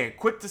 man,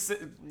 quick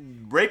to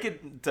break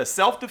it to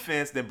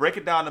self-defense, then break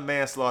it down to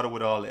manslaughter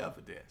with all the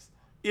evidence.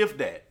 If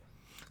that.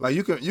 Like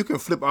you can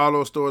flip all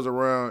those stories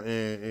around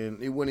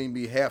and it wouldn't even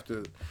be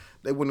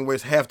they wouldn't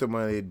waste half the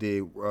money they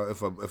did.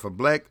 If a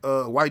black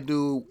white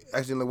dude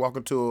accidentally walk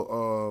into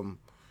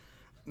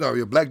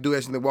a black dude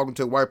accidentally walk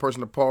into a white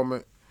person's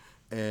apartment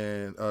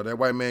and that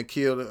white man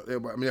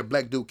that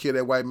black dude killed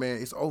that white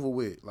man, it's over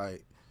with.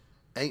 Like,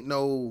 ain't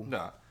no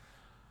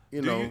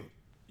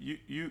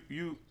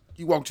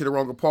you walk to the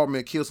wrong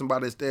apartment, kill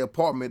somebody that's their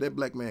apartment, that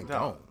black man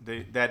gone.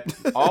 That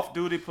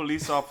off-duty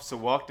police officer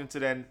walked into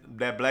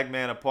that black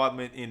man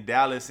apartment in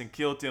Dallas and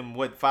killed him,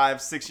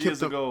 5-6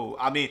 years ago?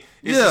 I mean,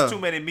 it's just too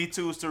many Me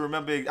Too's to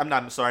remember.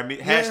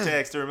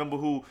 Hashtags to remember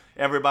who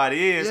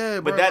everybody is. Yeah,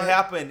 but that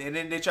happened, and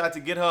then they tried to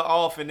get her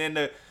off, and then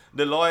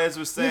the lawyers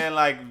were saying,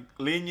 like,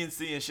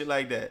 leniency and shit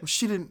like that. Well,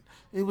 she didn't,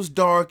 it was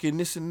dark and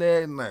this and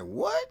that, and like,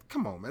 what?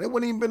 Come on, man. They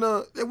wouldn't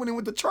even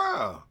went to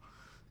trial.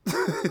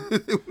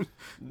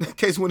 That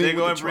case when they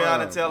go in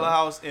Breonna Taylor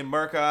house in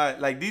Murcott.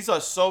 Like, these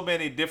are so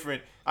many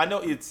different. I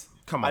know it's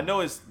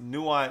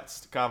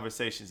nuanced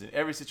conversations, and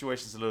every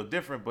situation is a little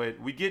different, but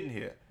we getting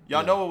here.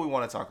 Y'all know what we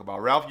want to talk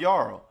about. Ralph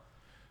Yarl,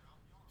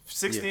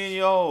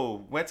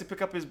 16-year-old, went to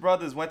pick up his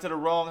brothers, went to the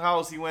wrong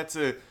house. He went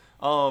to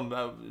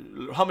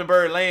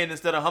Hummingbird Lane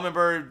instead of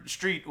Hummingbird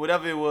Street,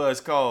 whatever it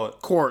was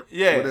called. Court.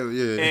 Yeah. Whatever,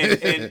 yeah.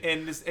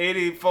 And this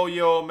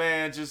 84-year-old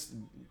man just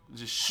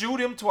shoot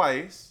him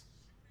twice.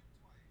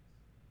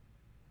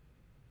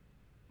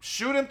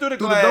 Shoot him through the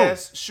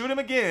glass. Shoot him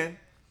again.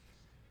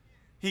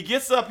 He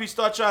gets up. He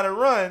starts trying to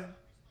run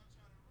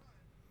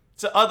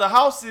to other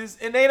houses,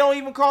 and they don't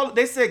even call it.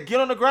 They said, "Get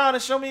on the ground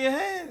and show me your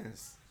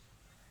hands."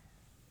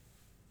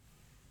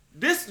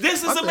 This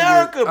is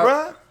America,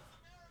 bruh.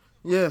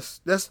 Yes,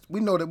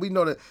 we know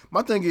that.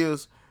 My thing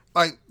is,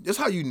 like, just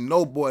how you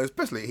know, boy,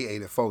 especially he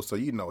 84, so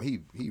you know he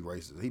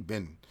racist.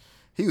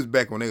 He was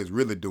back when they was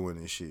really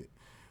doing this shit.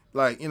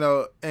 Like,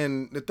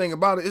 and the thing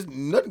about it is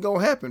nothing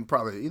gonna happen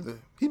probably either.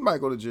 He might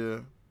go to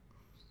jail.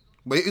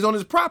 But he's on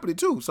his property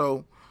too,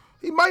 so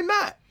he might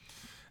not.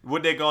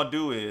 What they gonna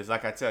do is,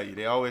 like I tell you,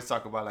 they always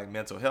talk about like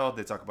mental health.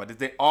 They talk about this.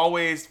 They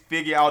always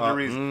figure out the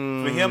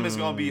reason. For him, it's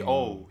gonna be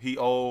old. He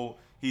old.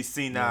 He's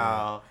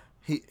senile.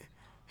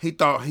 He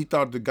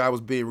thought the guy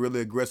was being really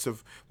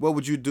aggressive. What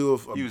would you do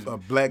if a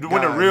black guy...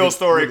 When the real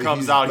story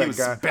comes out, he was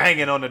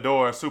banging on the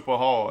door super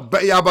hard.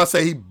 But yeah, I was about to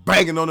say he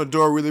banging on the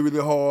door really, really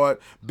hard,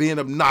 being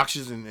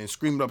obnoxious and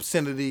screaming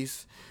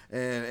obscenities.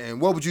 And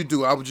what would you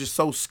do? I was just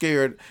so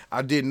scared.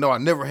 I didn't know. I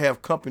never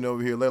have company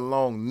over here, let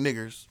alone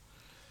niggers.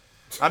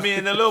 I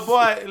mean, the little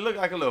boy, it looked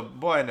like a little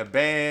boy in the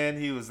band.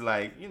 He was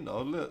like,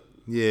 look.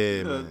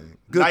 Yeah, man.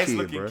 Good nice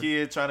looking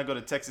kid trying to go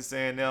to Texas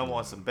A&M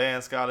on some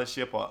band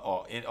scholarship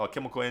or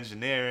chemical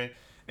engineering.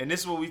 And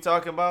this is what we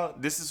talking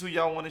about. This is who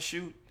y'all want to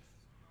shoot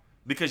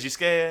because you're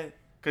scared.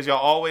 Because y'all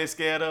always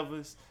scared of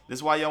us. This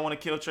is why y'all want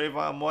to kill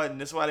Trayvon Martin.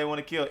 This is why they want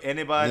to kill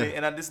anybody.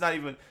 Yeah. And this not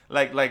even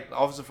like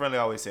Officer Friendly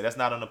always say. That's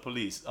not on the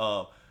police.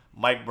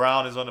 Mike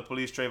Brown is on the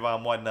police.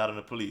 Trayvon Martin not on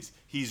the police.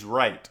 He's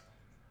right.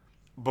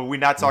 But we're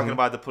not talking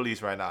about the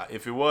police right now.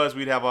 If it was,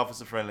 we'd have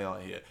Officer Friendly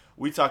on here.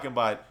 We talking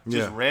about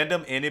just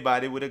random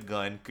anybody with a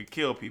gun could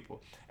kill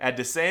people. At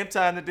the same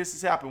time that this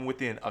has happened,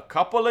 within a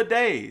couple of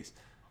days,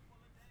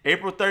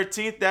 April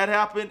 13th that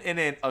happened, and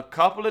then a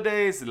couple of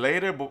days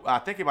later, I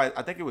think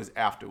it was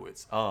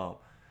afterwards.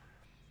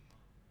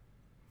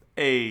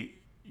 A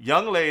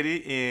young lady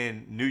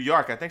in New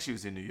York, I think she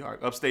was in New York,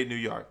 upstate New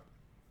York.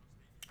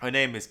 Her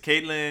name is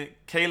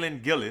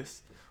Kaylin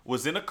Gillis.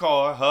 Was in a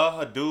car,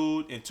 her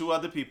dude, and two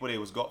other people. They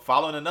was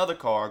following another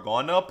car,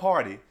 going to a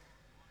party.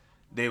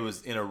 They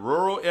was in a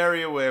rural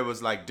area where it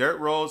was like dirt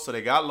roads, so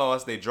they got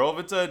lost. They drove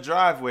into a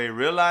driveway,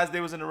 realized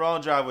they was in the wrong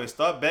driveway,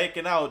 start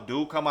backing out.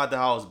 Dude come out the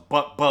house,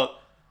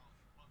 buck,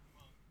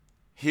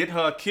 hit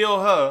her,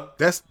 kill her.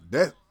 That's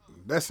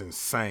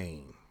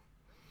insane.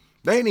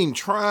 They ain't even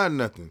trying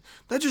nothing.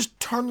 They're just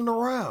turning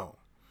around.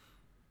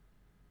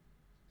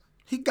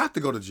 He got to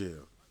go to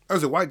jail. That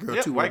was a white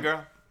girl too. White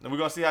girl. And we're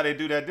going to see how they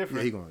do that different.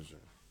 Yeah, he going to jail.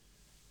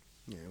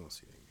 Yeah, we're going to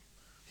see that.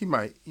 He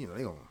might, he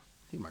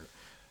might.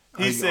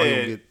 He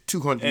said, get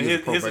 200 and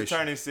years his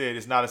attorney said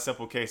it's not a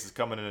simple case. It's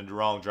coming in the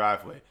wrong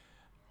driveway.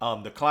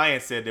 The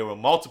client said there were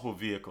multiple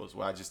vehicles.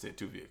 Well, I just said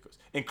two vehicles,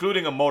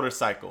 including a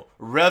motorcycle,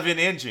 revving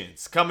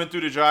engines coming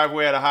through the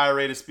driveway at a high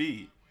rate of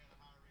speed.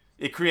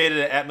 It created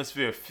an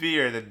atmosphere of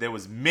fear that there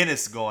was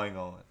menace going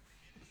on.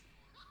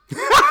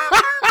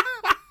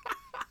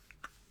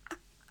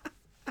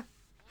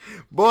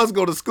 Boys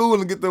go to school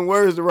and get them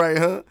words right,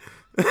 huh?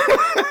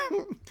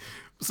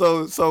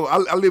 So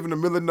I live in the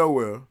middle of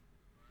nowhere,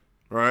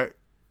 right?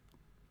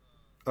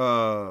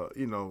 I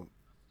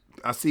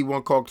see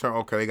one car turn.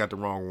 Okay, they got the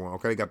wrong one.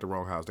 Okay, they got the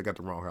wrong house. They got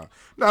the wrong house.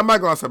 Now I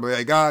might go outside, but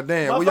hey,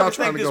 goddamn, where y'all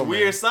trying to go, man?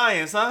 Weird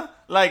science, huh?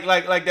 Like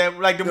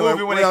the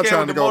movie when they came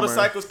with the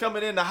motorcycles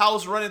coming in the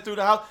house, running through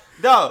the house.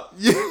 Dog.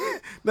 Yeah,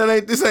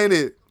 this ain't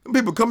it.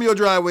 People come in your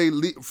driveway,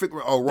 figure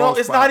wrong No,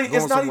 it's spot, not.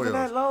 It's not even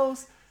that,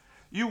 Lowe's.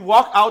 You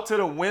walk out to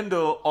the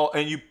window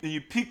and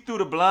you peek through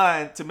the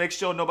blind to make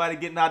sure nobody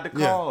getting out the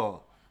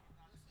car.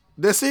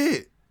 That's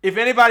it. If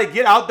anybody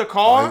get out the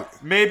car,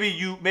 maybe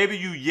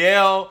you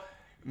yell.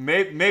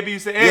 Maybe you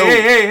say,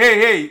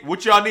 hey,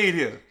 what y'all need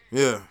here?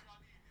 Yeah.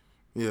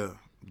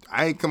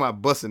 I ain't come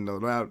out busting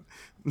though.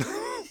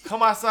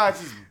 Come outside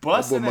just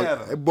busting at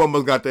him. That boy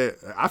must got that.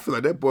 I feel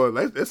like that boy.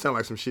 That sound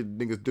like some shit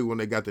niggas do when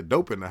they got the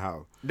dope in the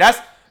house. That's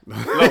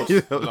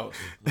Los.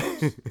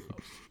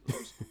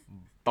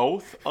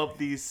 Both of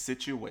these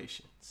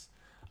situations,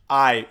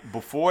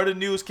 before the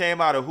news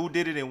came out of who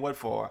did it and what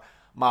for,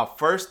 my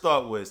first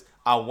thought was,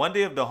 I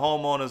wonder if the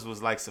homeowners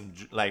was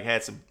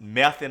had some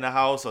meth in the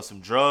house or some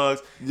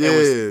drugs. Yeah, and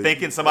was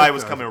thinking somebody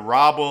was coming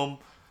rob them.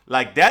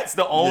 Like that's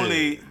the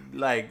only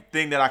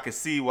thing that I could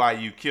see why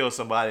you kill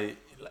somebody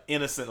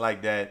innocent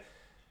like that.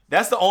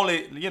 That's the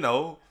only,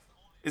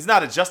 it's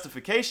not a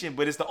justification,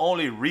 but it's the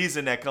only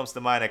reason that comes to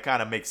mind that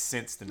kind of makes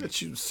sense to me.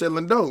 That you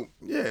selling dope,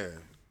 yeah.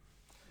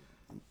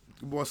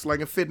 Boy,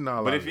 slanging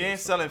fentanyl. But if you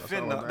ain't selling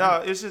fentanyl,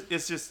 no, it's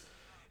just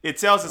it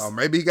tells us. Oh,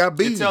 maybe he got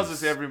bees. It tells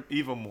us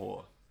even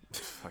more.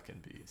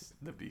 Fucking bees,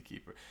 the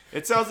beekeeper.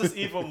 It tells us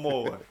even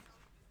more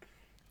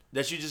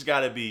that you just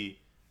gotta be.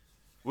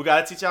 We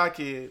gotta teach our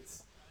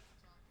kids,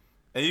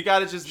 and you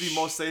gotta just be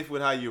more safe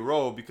with how you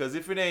roll. Because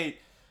if it ain't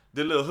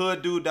the little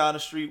hood dude down the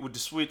street with the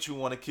switch who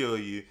want to kill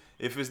you,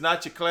 if it's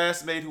not your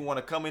classmate who want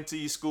to come into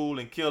your school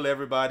and kill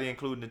everybody,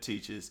 including the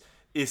teachers.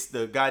 It's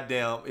the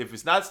goddamn, if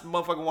it's not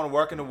motherfucker want to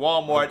work in the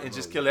Walmart and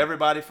just kill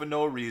everybody for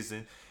no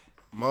reason.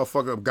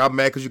 Motherfucker got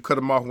mad because you cut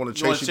him off, want to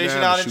chase you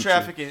down in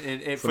traffic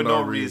and for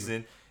no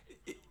reason.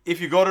 If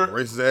you go to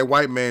racist ass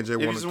white man,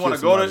 just if you want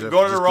to go to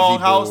the wrong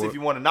house, if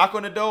you want to knock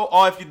on the door,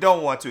 or if you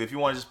don't want to, if you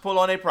want to just pull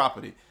on their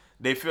property,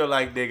 they feel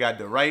like they got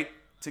the right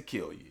to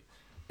kill you.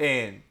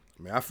 And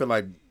man, I feel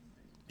like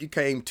you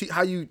can't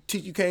you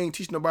can't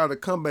teach nobody to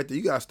come back there.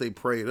 You gotta stay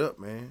prayed up,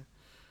 man.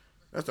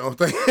 That's the only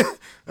thing.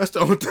 That's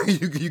the only thing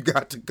you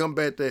got to come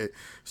back there.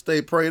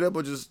 Stay prayed up,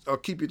 or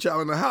keep your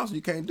child in the house.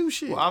 You can't do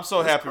shit. Well, I'm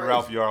so happy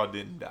Ralph Yarl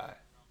didn't die.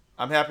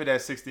 I'm happy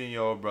that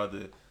 16-year-old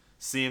brother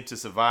seemed to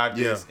survive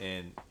this,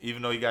 and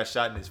even though he got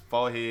shot in his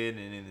forehead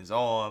and in his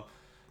arm,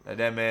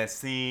 that man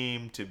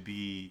seemed to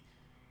be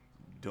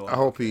doing. I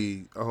hope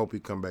he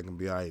come back and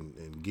be all right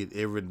and get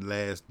every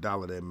last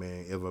dollar that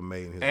man ever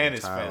made in his and entire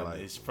his family,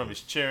 life. it's from his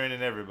cheering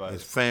and everybody.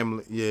 His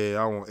family,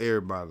 yeah. I want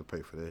everybody to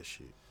pay for that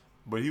shit.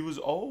 But he was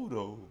old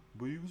though.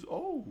 If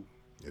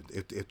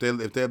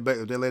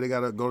that lady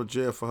gotta go to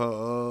jail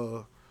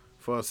for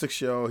a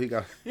 6-year-old, he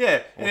got.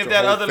 Yeah, and if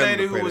that other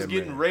lady who was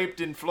getting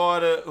raped in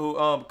Florida, who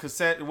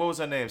what was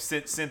her name?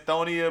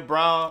 Cynthonia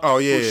Brown. Oh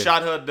yeah, who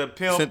shot her the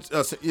pimp. When she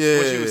was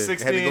 16,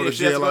 had to go to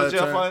jail.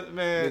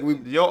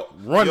 Man, your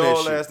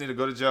ass need to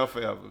go to jail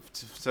forever.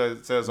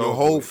 Says your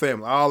whole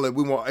family, all that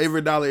we want,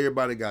 every dollar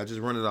everybody got, just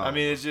run it off. I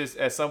mean, it's just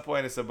at some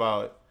point it's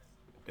about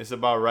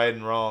right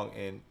and wrong,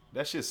 and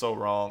that shit's so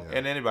wrong,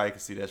 and anybody can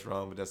see that's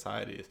wrong, but that's how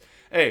it is.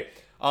 Hey,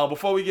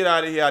 before we get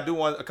out of here, I do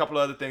want a couple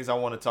of other things I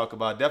want to talk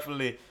about.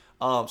 Definitely.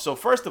 So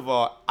first of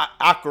all,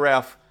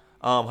 Achraf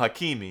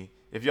Hakimi,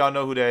 if y'all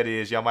know who that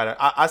is, y'all might have.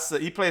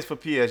 He plays for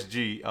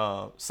PSG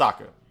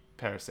soccer,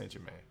 Paris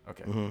Saint-Germain.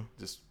 Okay,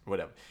 just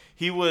whatever.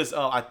 He was,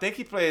 I think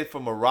he played for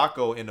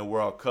Morocco in the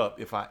World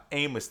Cup, if I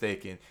ain't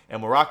mistaken,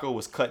 and Morocco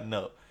was cutting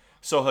up.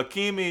 So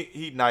Hakimi,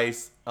 he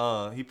nice.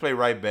 He played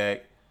right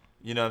back.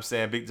 You know what I'm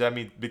saying?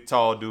 Big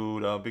tall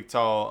dude, big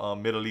tall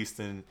Middle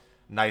Eastern,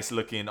 nice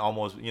looking,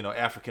 almost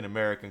African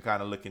American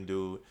kind of looking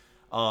dude.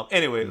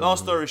 Anyway, long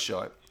story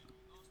short,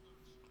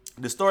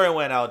 the story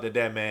went out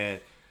that man,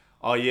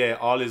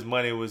 all his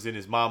money was in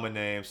his mama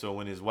name. So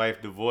when his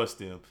wife divorced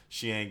him,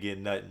 she ain't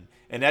getting nothing,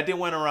 and that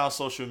went around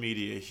social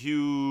media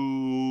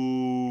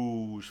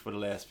huge for the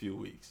last few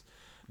weeks.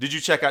 Did you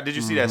check out? Did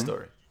you see that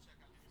story?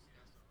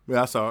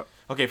 Yeah, I saw it.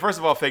 Okay, first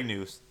of all, fake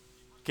news.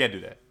 Can't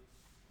do that.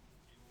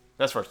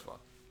 That's first of all.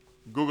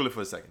 Google it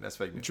for a second. That's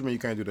fake news. What you mean you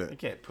can't do that? You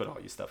can't put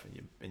all your stuff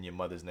in your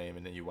mother's name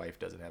and then your wife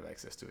doesn't have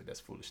access to it. That's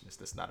foolishness.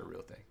 That's not a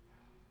real thing.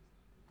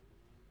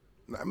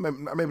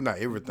 Maybe not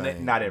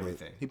everything. Not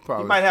everything. He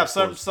might have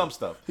some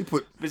stuff.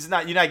 But it's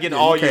not. You're not getting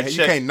all your checks.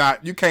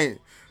 You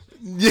can't.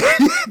 Yeah,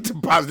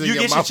 deposit. You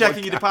get your check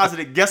and you deposit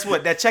it. Guess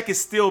what? That check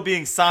is still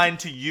being signed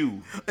to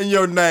you in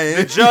your name.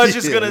 The judge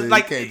is gonna if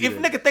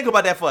nigga think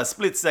about that for a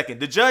split second.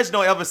 The judge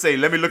don't ever say,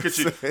 "Let me look at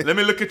you. let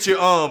me look at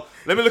your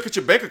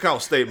bank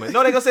account statement."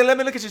 No, they gonna say, "Let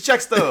me look at your check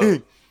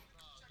stub."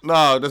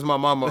 No, that's my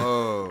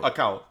mama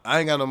account. I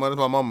ain't got no money. That's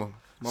my mama.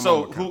 Who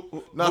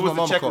was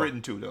the check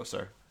written to though,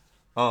 sir?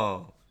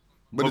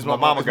 But it's my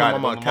mama got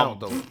it. Account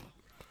though.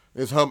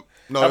 It's her.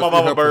 No, that's my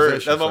mama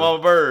bird. That's my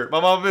mama bird.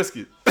 My mama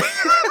biscuit.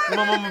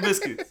 My mama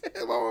biscuit.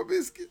 My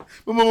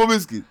mama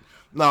biscuit.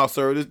 No,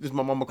 sir, this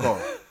my mama car.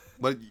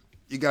 But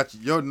you got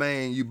your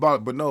name, you bought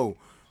it. But no,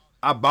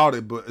 I bought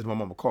it, but it's my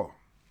mama car.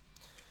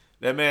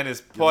 That man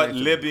is part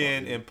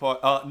Libyan and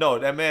part. No,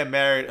 that man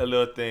married a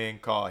little thing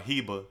called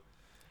Heba,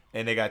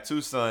 and they got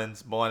 2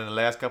 sons born in the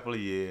last couple of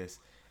years.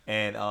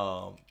 And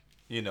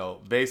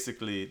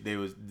basically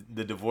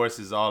the divorce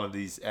is all of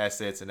these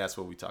assets, and that's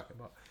what we're talking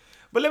about.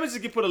 But let me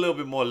just put a little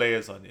bit more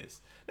layers on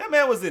this. That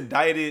man was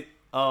indicted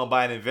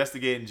by an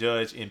investigating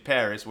judge in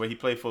Paris, where he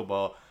played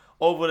football,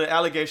 over the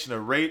allegation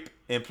of rape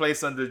and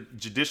placed under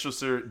judicial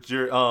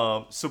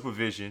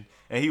supervision.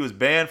 And he was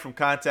banned from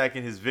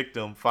contacting his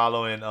victim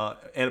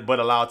but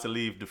allowed to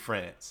leave to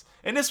France.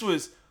 And this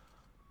was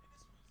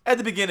at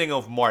the beginning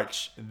of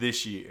March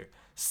this year.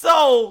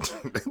 So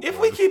if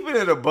we keep it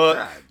in a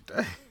buck,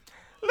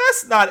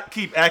 let's not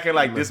keep acting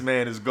like this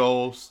man is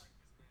goals.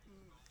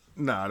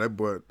 Nah, that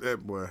boy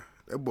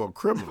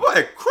criminal.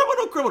 Boy,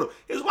 criminal.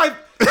 His wife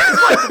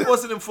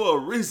divorced him for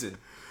a reason.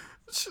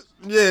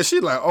 Yeah, she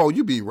like, oh,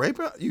 you be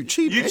raping, you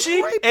cheat,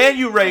 and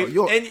you rape,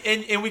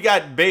 and we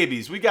got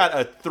babies. We got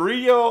a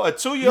 3-year-old, a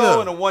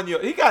 2-year-old, and a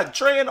 1-year-old. He got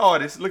trained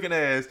artist looking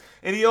ass,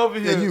 and he over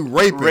here and you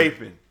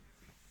raping.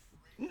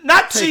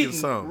 Not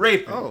cheating,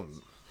 raping. Oh,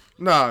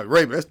 nah,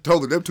 raping. That's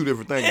totally them two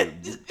different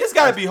things. It's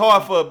got to be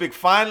hard for a big,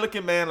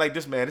 fine-looking man like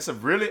this man. It's a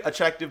really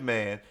attractive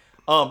man.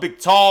 Big,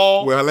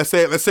 tall. Well, let's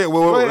say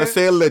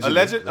allegedly.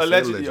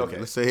 Allegedly, okay.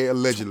 Let's say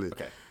allegedly.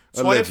 Okay.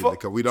 Allegedly,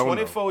 because we don't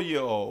know.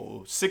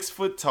 24-year-old, 6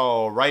 foot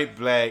tall, right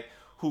black,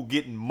 who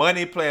getting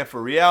money playing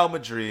for Real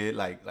Madrid,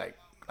 like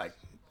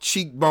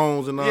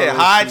cheekbones and all. Yeah,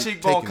 high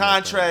cheekbone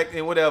contract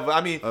and whatever.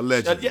 I mean,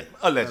 allegedly.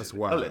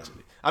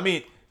 Allegedly. I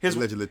mean, his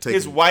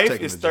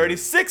wife is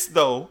 36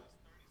 though.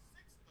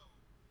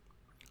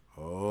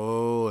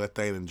 Oh, that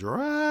thing done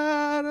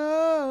dried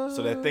up.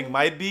 So that thing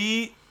might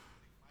be.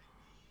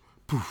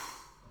 Poof.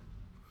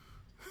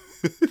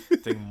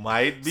 Thing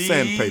might be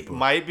sandpaper.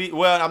 Might be.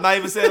 Well, I'm not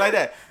even saying like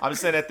that. I'm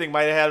just saying that thing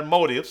might have had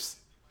motives.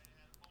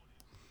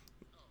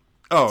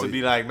 Oh, to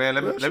be like, man,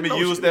 let me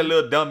use that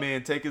little dummy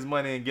and take his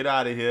money and get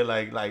out of here,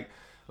 like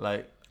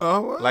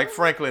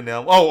Franklin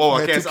now.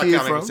 I can't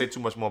even say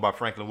too much more about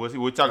Franklin.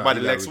 We'll talk about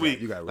it next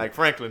week. Like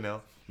Franklin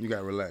now. You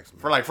got to relax,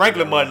 man. For like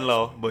Franklin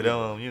mother-in-law, but you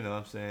know what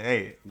I'm saying,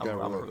 hey,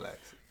 I'm relax.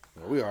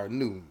 We already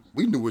knew.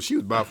 We knew what she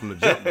was about from the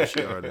jump. But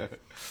she already.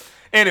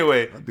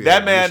 Anyway,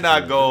 that man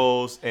not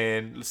goals,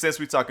 and since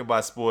we talking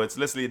about sports,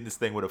 let's lead this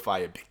thing with a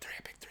fire. Big three.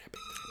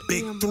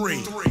 Big three.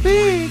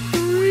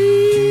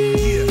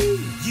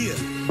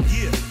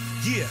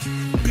 Yeah.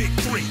 Big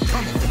three.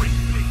 Come on.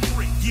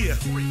 Yeah.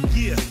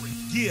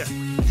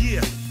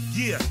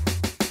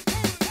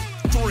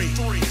 Three.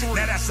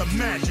 Now that's a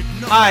magic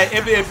number. All right,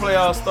 NBA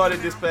playoffs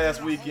started this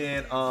past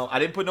weekend. I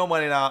didn't put no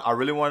money down. I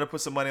really wanted to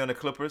put some money on the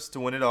Clippers to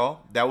win it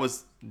all. That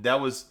was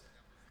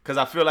because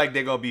I feel like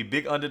they're gonna be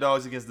big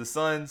underdogs against the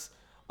Suns.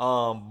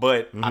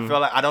 But I feel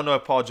like I don't know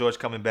if Paul George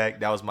coming back.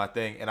 That was my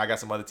thing, and I got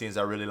some other teams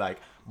I really like.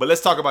 But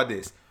let's talk about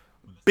this.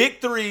 Big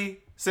three,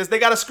 since they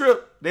got a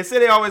script. They say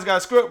they always got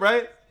a script,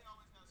 right?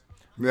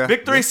 Yeah.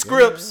 Big three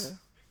scripts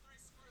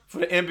for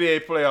the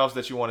NBA playoffs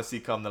that you want to see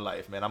come to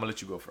life, man. I'm gonna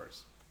let you go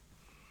first.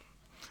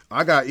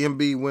 I got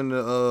MB win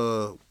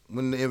the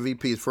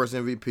MVP, his first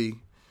MVP.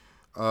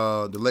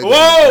 The Lakers.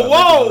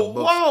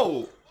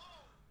 Whoa!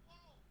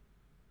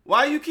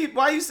 Why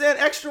you saying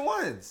extra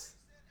ones?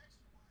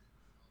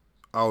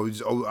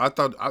 I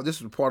thought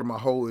this was part of my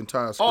whole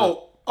entire script.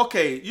 Oh,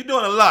 okay. You're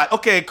doing a lot.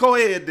 Okay, go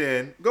ahead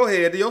then. Go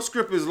ahead. Your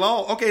script is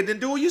long. Okay, then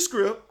do your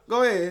script.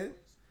 Go ahead.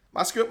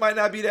 My script might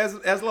not be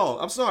as long.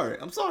 I'm sorry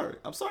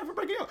for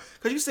breaking out.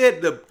 Because you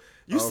said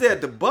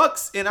the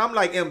Bucks, and I'm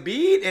like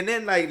Embiid, and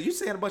then like you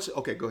saying a bunch of.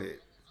 Okay, go ahead.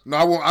 No,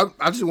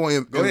 I just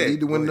want Embiid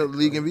to win the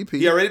league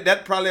MVP.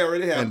 That probably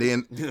already happened.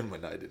 And then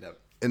no, it didn't happen.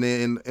 And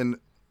then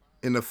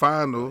in the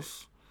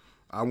finals,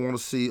 I want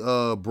to see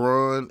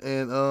Bron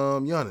and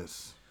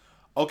Giannis.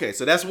 Okay,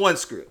 so that's one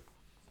script.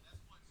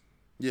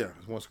 Yeah,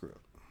 it's one script.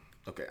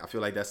 Okay, I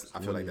feel like that's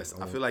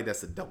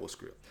a double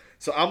script.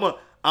 So I'm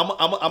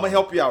gonna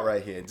help you out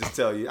right here and just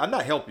tell you. I'm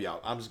not help you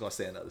out. I'm just gonna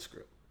say another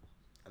script.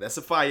 That's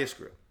a fire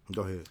script.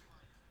 Go ahead.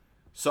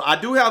 So I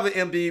do have an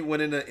Embiid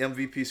winning the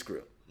MVP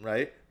script,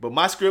 right? But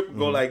my script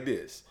go like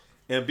this: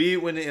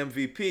 Embiid win the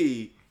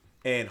MVP,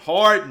 and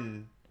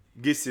Harden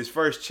gets his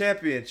first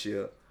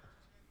championship,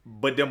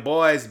 but them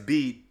boys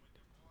beat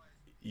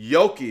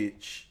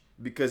Jokic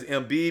because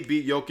Embiid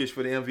beat Jokic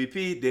for the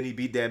MVP. Then he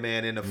beat that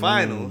man in the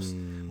finals.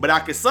 But I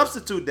could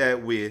substitute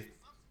that with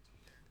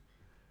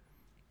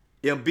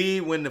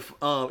Embiid win the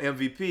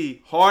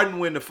MVP, Harden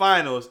win the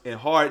finals, and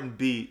Harden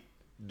beat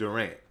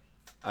Durant.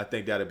 I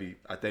think that'll be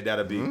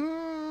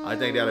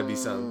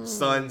something.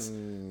 Suns,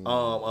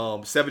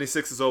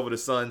 76ers over the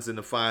Suns in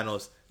the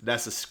finals.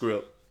 That's a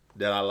script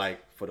that I like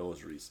for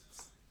those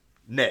reasons.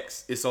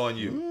 Next, it's on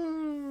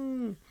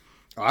you.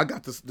 I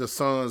got the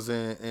Suns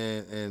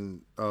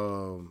and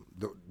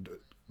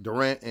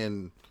Durant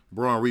and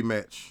Bron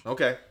rematch.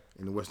 Okay.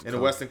 In the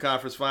Western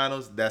Conference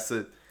Finals, that's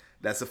a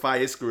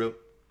fire script.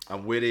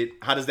 I'm with it.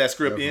 How does that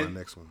script end? My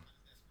next one.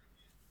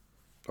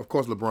 Of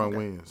course, LeBron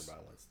wins.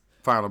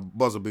 Final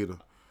buzzer beater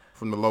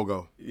from the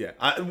logo. Yeah,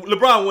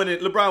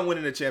 LeBron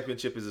winning the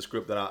championship is a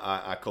script that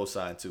I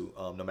co-sign to,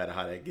 no matter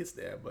how that gets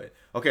there. But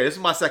okay, this is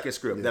my second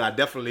script that I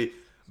definitely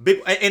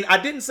and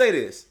I didn't say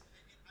this,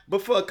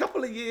 but for a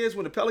couple of years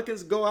when the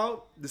Pelicans go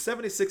out, the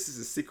 76ers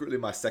is secretly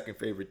my second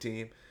favorite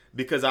team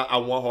because I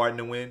want Harden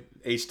to win.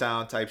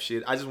 H-Town type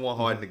shit. I just want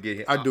Harden to get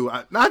him. I do.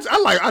 I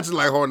just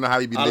like Harden how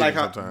he be living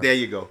sometimes. There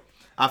you go.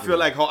 I feel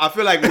like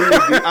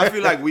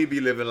we'd be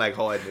living like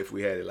Harden if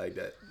we had it like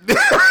that.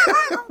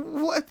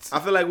 What? I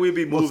feel like we'd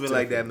be moving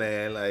like that,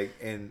 man. Like,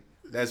 and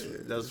that's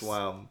why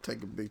I'm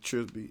taking big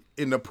trips, be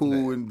in the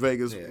pool in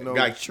Vegas. Yeah. You know,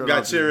 got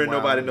cheering,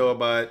 nobody know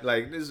about it.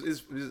 Like this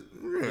is you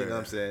know what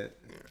I'm saying,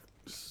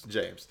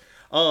 James.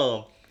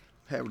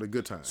 Having a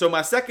good time. So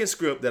my second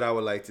script that I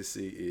would like to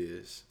see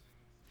is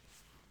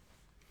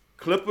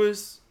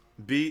Clippers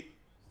beat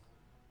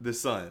the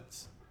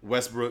Suns.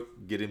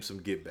 Westbrook get him some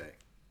get back.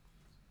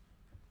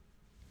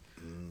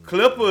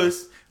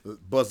 Clippers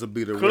buzzer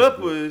beater.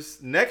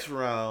 Clippers next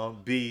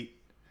round beat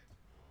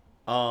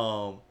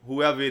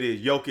whoever it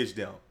is, Jokic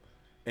them,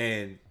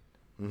 and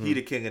he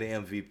the king of the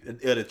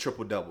MVP, the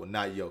triple double,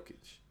 not Jokic,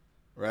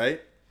 right?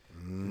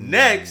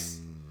 Next,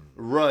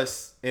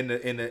 Russ in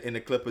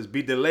the Clippers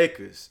beat the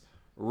Lakers.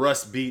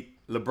 Russ beat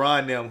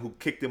LeBron them, who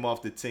kicked him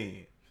off the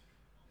team.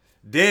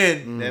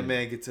 Then that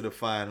man get to the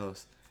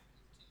finals,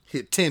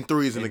 hit 10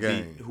 threes in the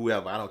game.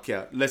 Whoever, I don't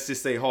care. Let's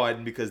just say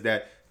Harden because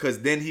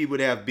then he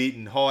would have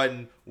beaten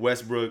Harden,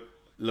 Westbrook,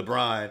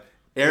 LeBron,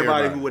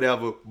 everybody who would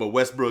ever, but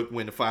Westbrook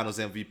win the Finals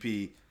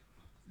MVP.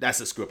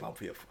 That's a script I'm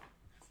here for.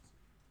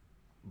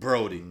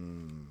 Brody.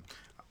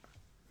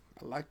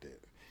 I like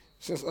that.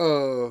 Since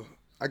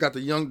I got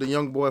the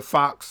young boy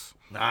Fox.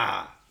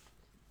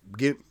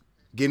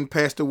 Getting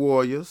past the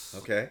Warriors.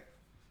 Okay.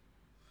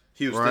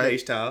 Houston,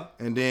 H-Town.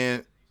 And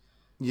then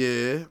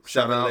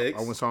shout out.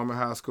 I went to him in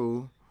high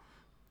school.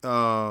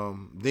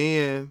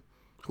 Then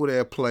who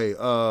they play?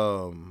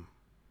 The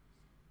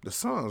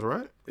Suns,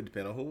 right? It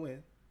depends on who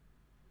win.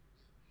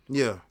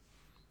 Yeah.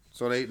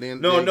 So they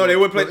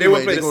would play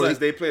the Suns.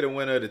 They play the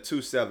winner of the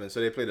 2-7. So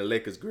they play the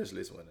Lakers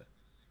Grizzlies winner.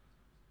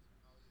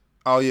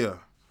 Oh yeah.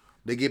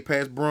 They get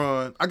past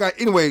Bron.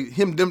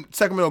 Them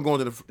Sacramento going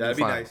to the That'd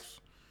be finals. nice.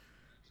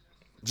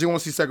 Do you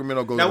want to see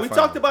Sacramento go? Now to the we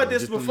finals, talked about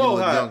this before.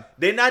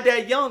 They're not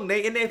that young.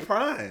 They in their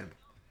prime.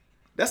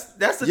 That's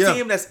the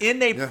team that's in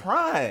their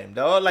prime,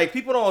 dog. Like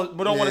people don't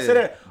want to say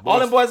that. All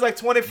them boys like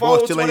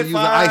 24,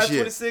 25,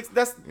 26.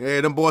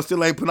 Them boys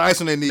still ain't putting ice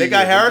on their knees. They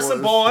got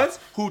Harrison Barnes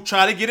who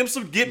trying to get him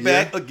some get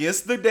back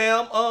against the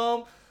damn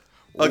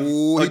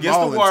against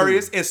the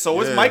Warriors, too. And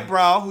so is Mike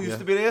Brown, who used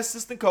to be their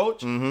assistant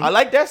coach. I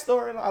like that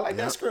story. I like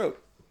that script.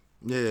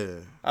 Yeah,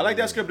 I like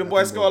that script. The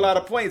boys score a lot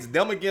of points.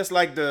 Them against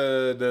like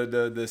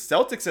the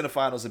Celtics in the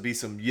finals would be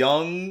some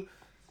young.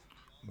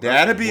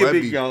 That'd be a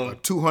big young. A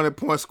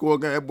 200-point score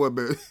game. That boy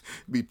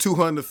be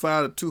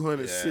 205 to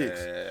 206.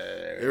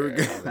 Every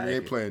game he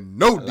ain't playing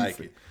no defense.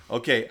 Like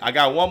okay, I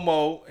got one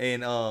more,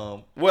 and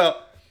I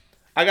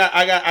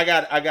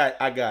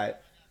got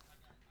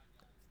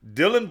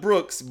Dylan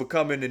Brooks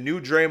becoming the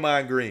new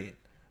Draymond Green.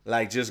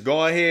 Like just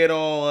going head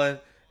on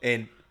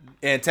and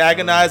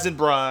antagonizing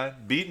Brian,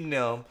 beating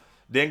them,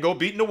 then go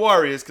beating the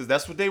Warriors because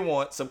that's what they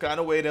want. Some kind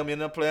of way them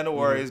end up playing the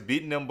Warriors,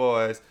 beating them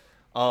boys.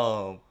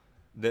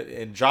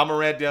 And Ja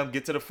Morant them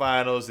get to the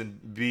finals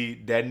and be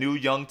that new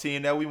young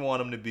team that we want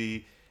them to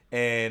be.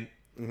 And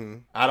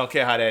I don't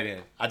care how that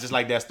ends. I just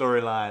like that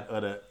storyline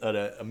of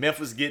the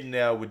Memphis getting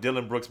there with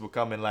Dylan Brooks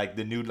becoming like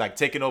the new, like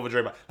taking over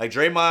Draymond. Like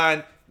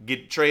Draymond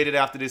get traded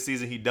after this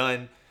season, he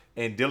done,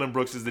 and Dylan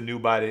Brooks is the new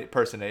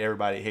person that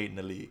everybody hate in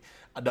the league.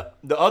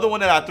 The other one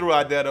that I threw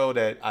out there though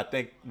that I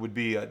think would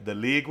be the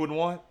league would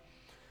want,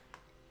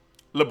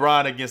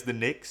 LeBron against the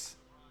Knicks.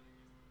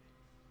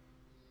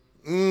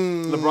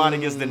 LeBron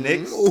against the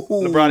Knicks.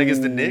 LeBron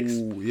against the Knicks.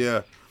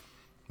 Yeah.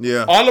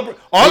 All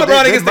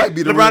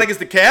LeBron against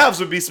the Cavs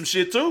would be some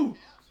shit too.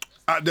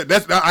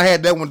 I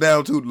had that one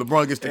down too.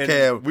 LeBron against the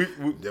Cavs.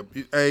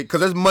 Because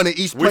that's money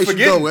each place you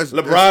go.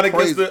 LeBron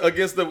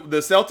against the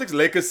Celtics,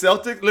 Lakers,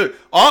 Celtics. Look,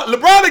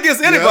 LeBron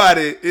against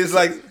anybody is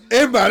like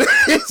everybody.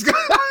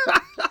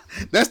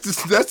 That's the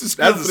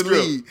script for the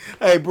league.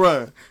 Hey,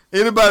 Brian.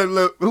 Anybody,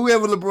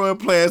 whoever LeBron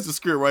plays the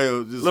script right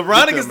here.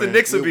 LeBron against the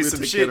Knicks would be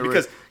some shit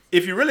because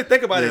if you really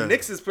think about it,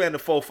 Knicks is playing the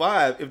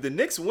 4-5. If the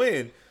Knicks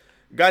win,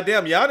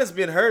 goddamn, Giannis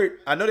been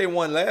hurt. I know they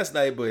won last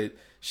night, but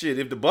shit,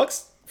 if the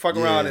Bucks fuck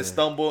around and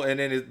stumble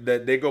and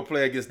then they go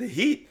play against the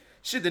Heat,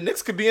 shit, the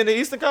Knicks could be in the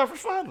Eastern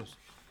Conference Finals.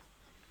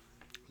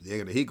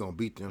 Yeah, the Heat gonna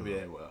beat them.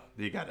 Yeah, well,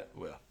 you got it.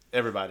 Well,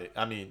 everybody.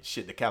 I mean,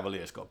 shit, the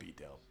Cavaliers gonna beat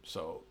them.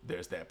 So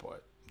there's that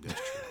part.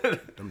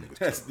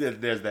 That's true.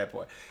 There's that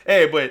part.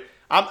 Hey, but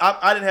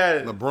I didn't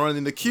have LeBron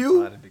in the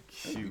queue.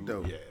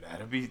 Yeah,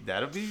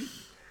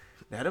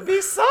 that'll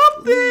be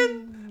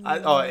something.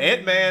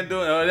 Ant-Man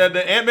doing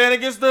the Ant-Man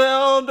against the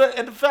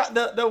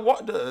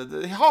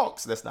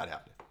Hawks. That's not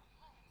happening.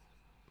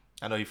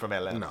 I know he's from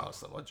Atlanta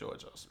or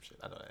Georgia or some shit.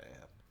 I know that ain't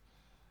happening.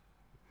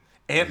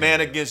 Ant-Man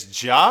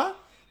against Ja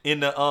in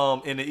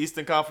the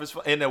Eastern Conference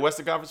in the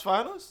Western Conference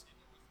Finals.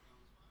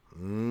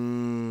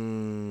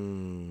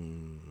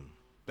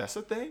 That's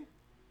a thing.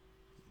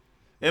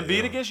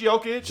 Embiid against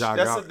Jokic.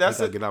 That's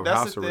a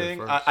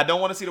thing. I don't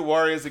want to see the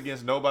Warriors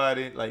against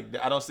nobody. Like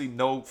I don't see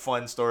no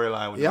fun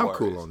storyline with the Warriors. Yeah, I'm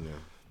cool on them.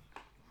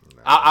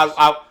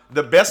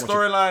 The best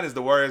storyline is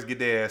the Warriors get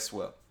their ass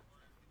swept.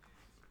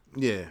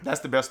 Yeah.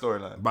 That's the best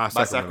storyline. By By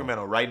Sacramento.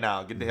 Sacramento right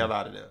now. Get the hell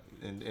out of there.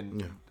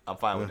 And I'm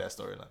fine with that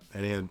storyline.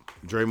 And then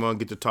Draymond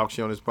get to talk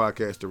shit on his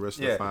podcast the rest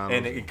of the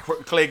finals. And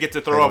Clay get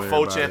to throw up 4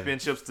 everybody.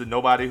 championships to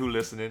nobody who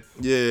listening.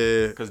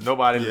 Yeah. Because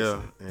nobody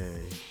listening.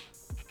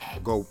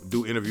 And go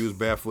do interviews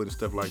barefoot and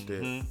stuff like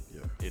that. Yeah.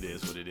 It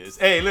is what it is.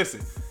 Hey,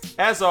 listen.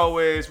 As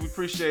always, we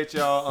appreciate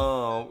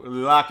y'all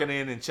locking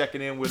in and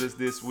checking in with us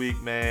this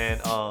week, man.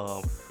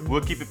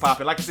 We'll keep it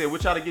popping. Like I said,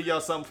 we'll try to give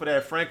y'all something for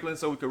that Franklin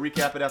so we can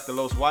recap it after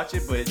Los watch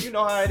it. But you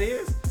know how it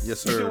is.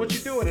 Yes, sir. You do what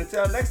you're doing.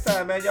 Until next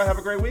time, man. Y'all have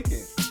a great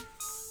weekend.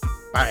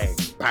 Bang,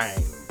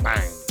 bang,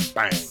 bang,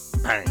 bang,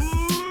 bang.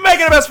 Make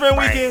it a best friend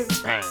weekend.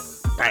 Bang,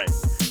 bang.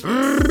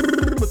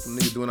 What the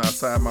nigga doing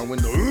outside my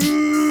window?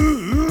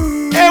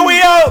 And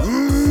we out.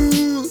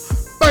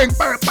 Bang,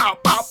 bang.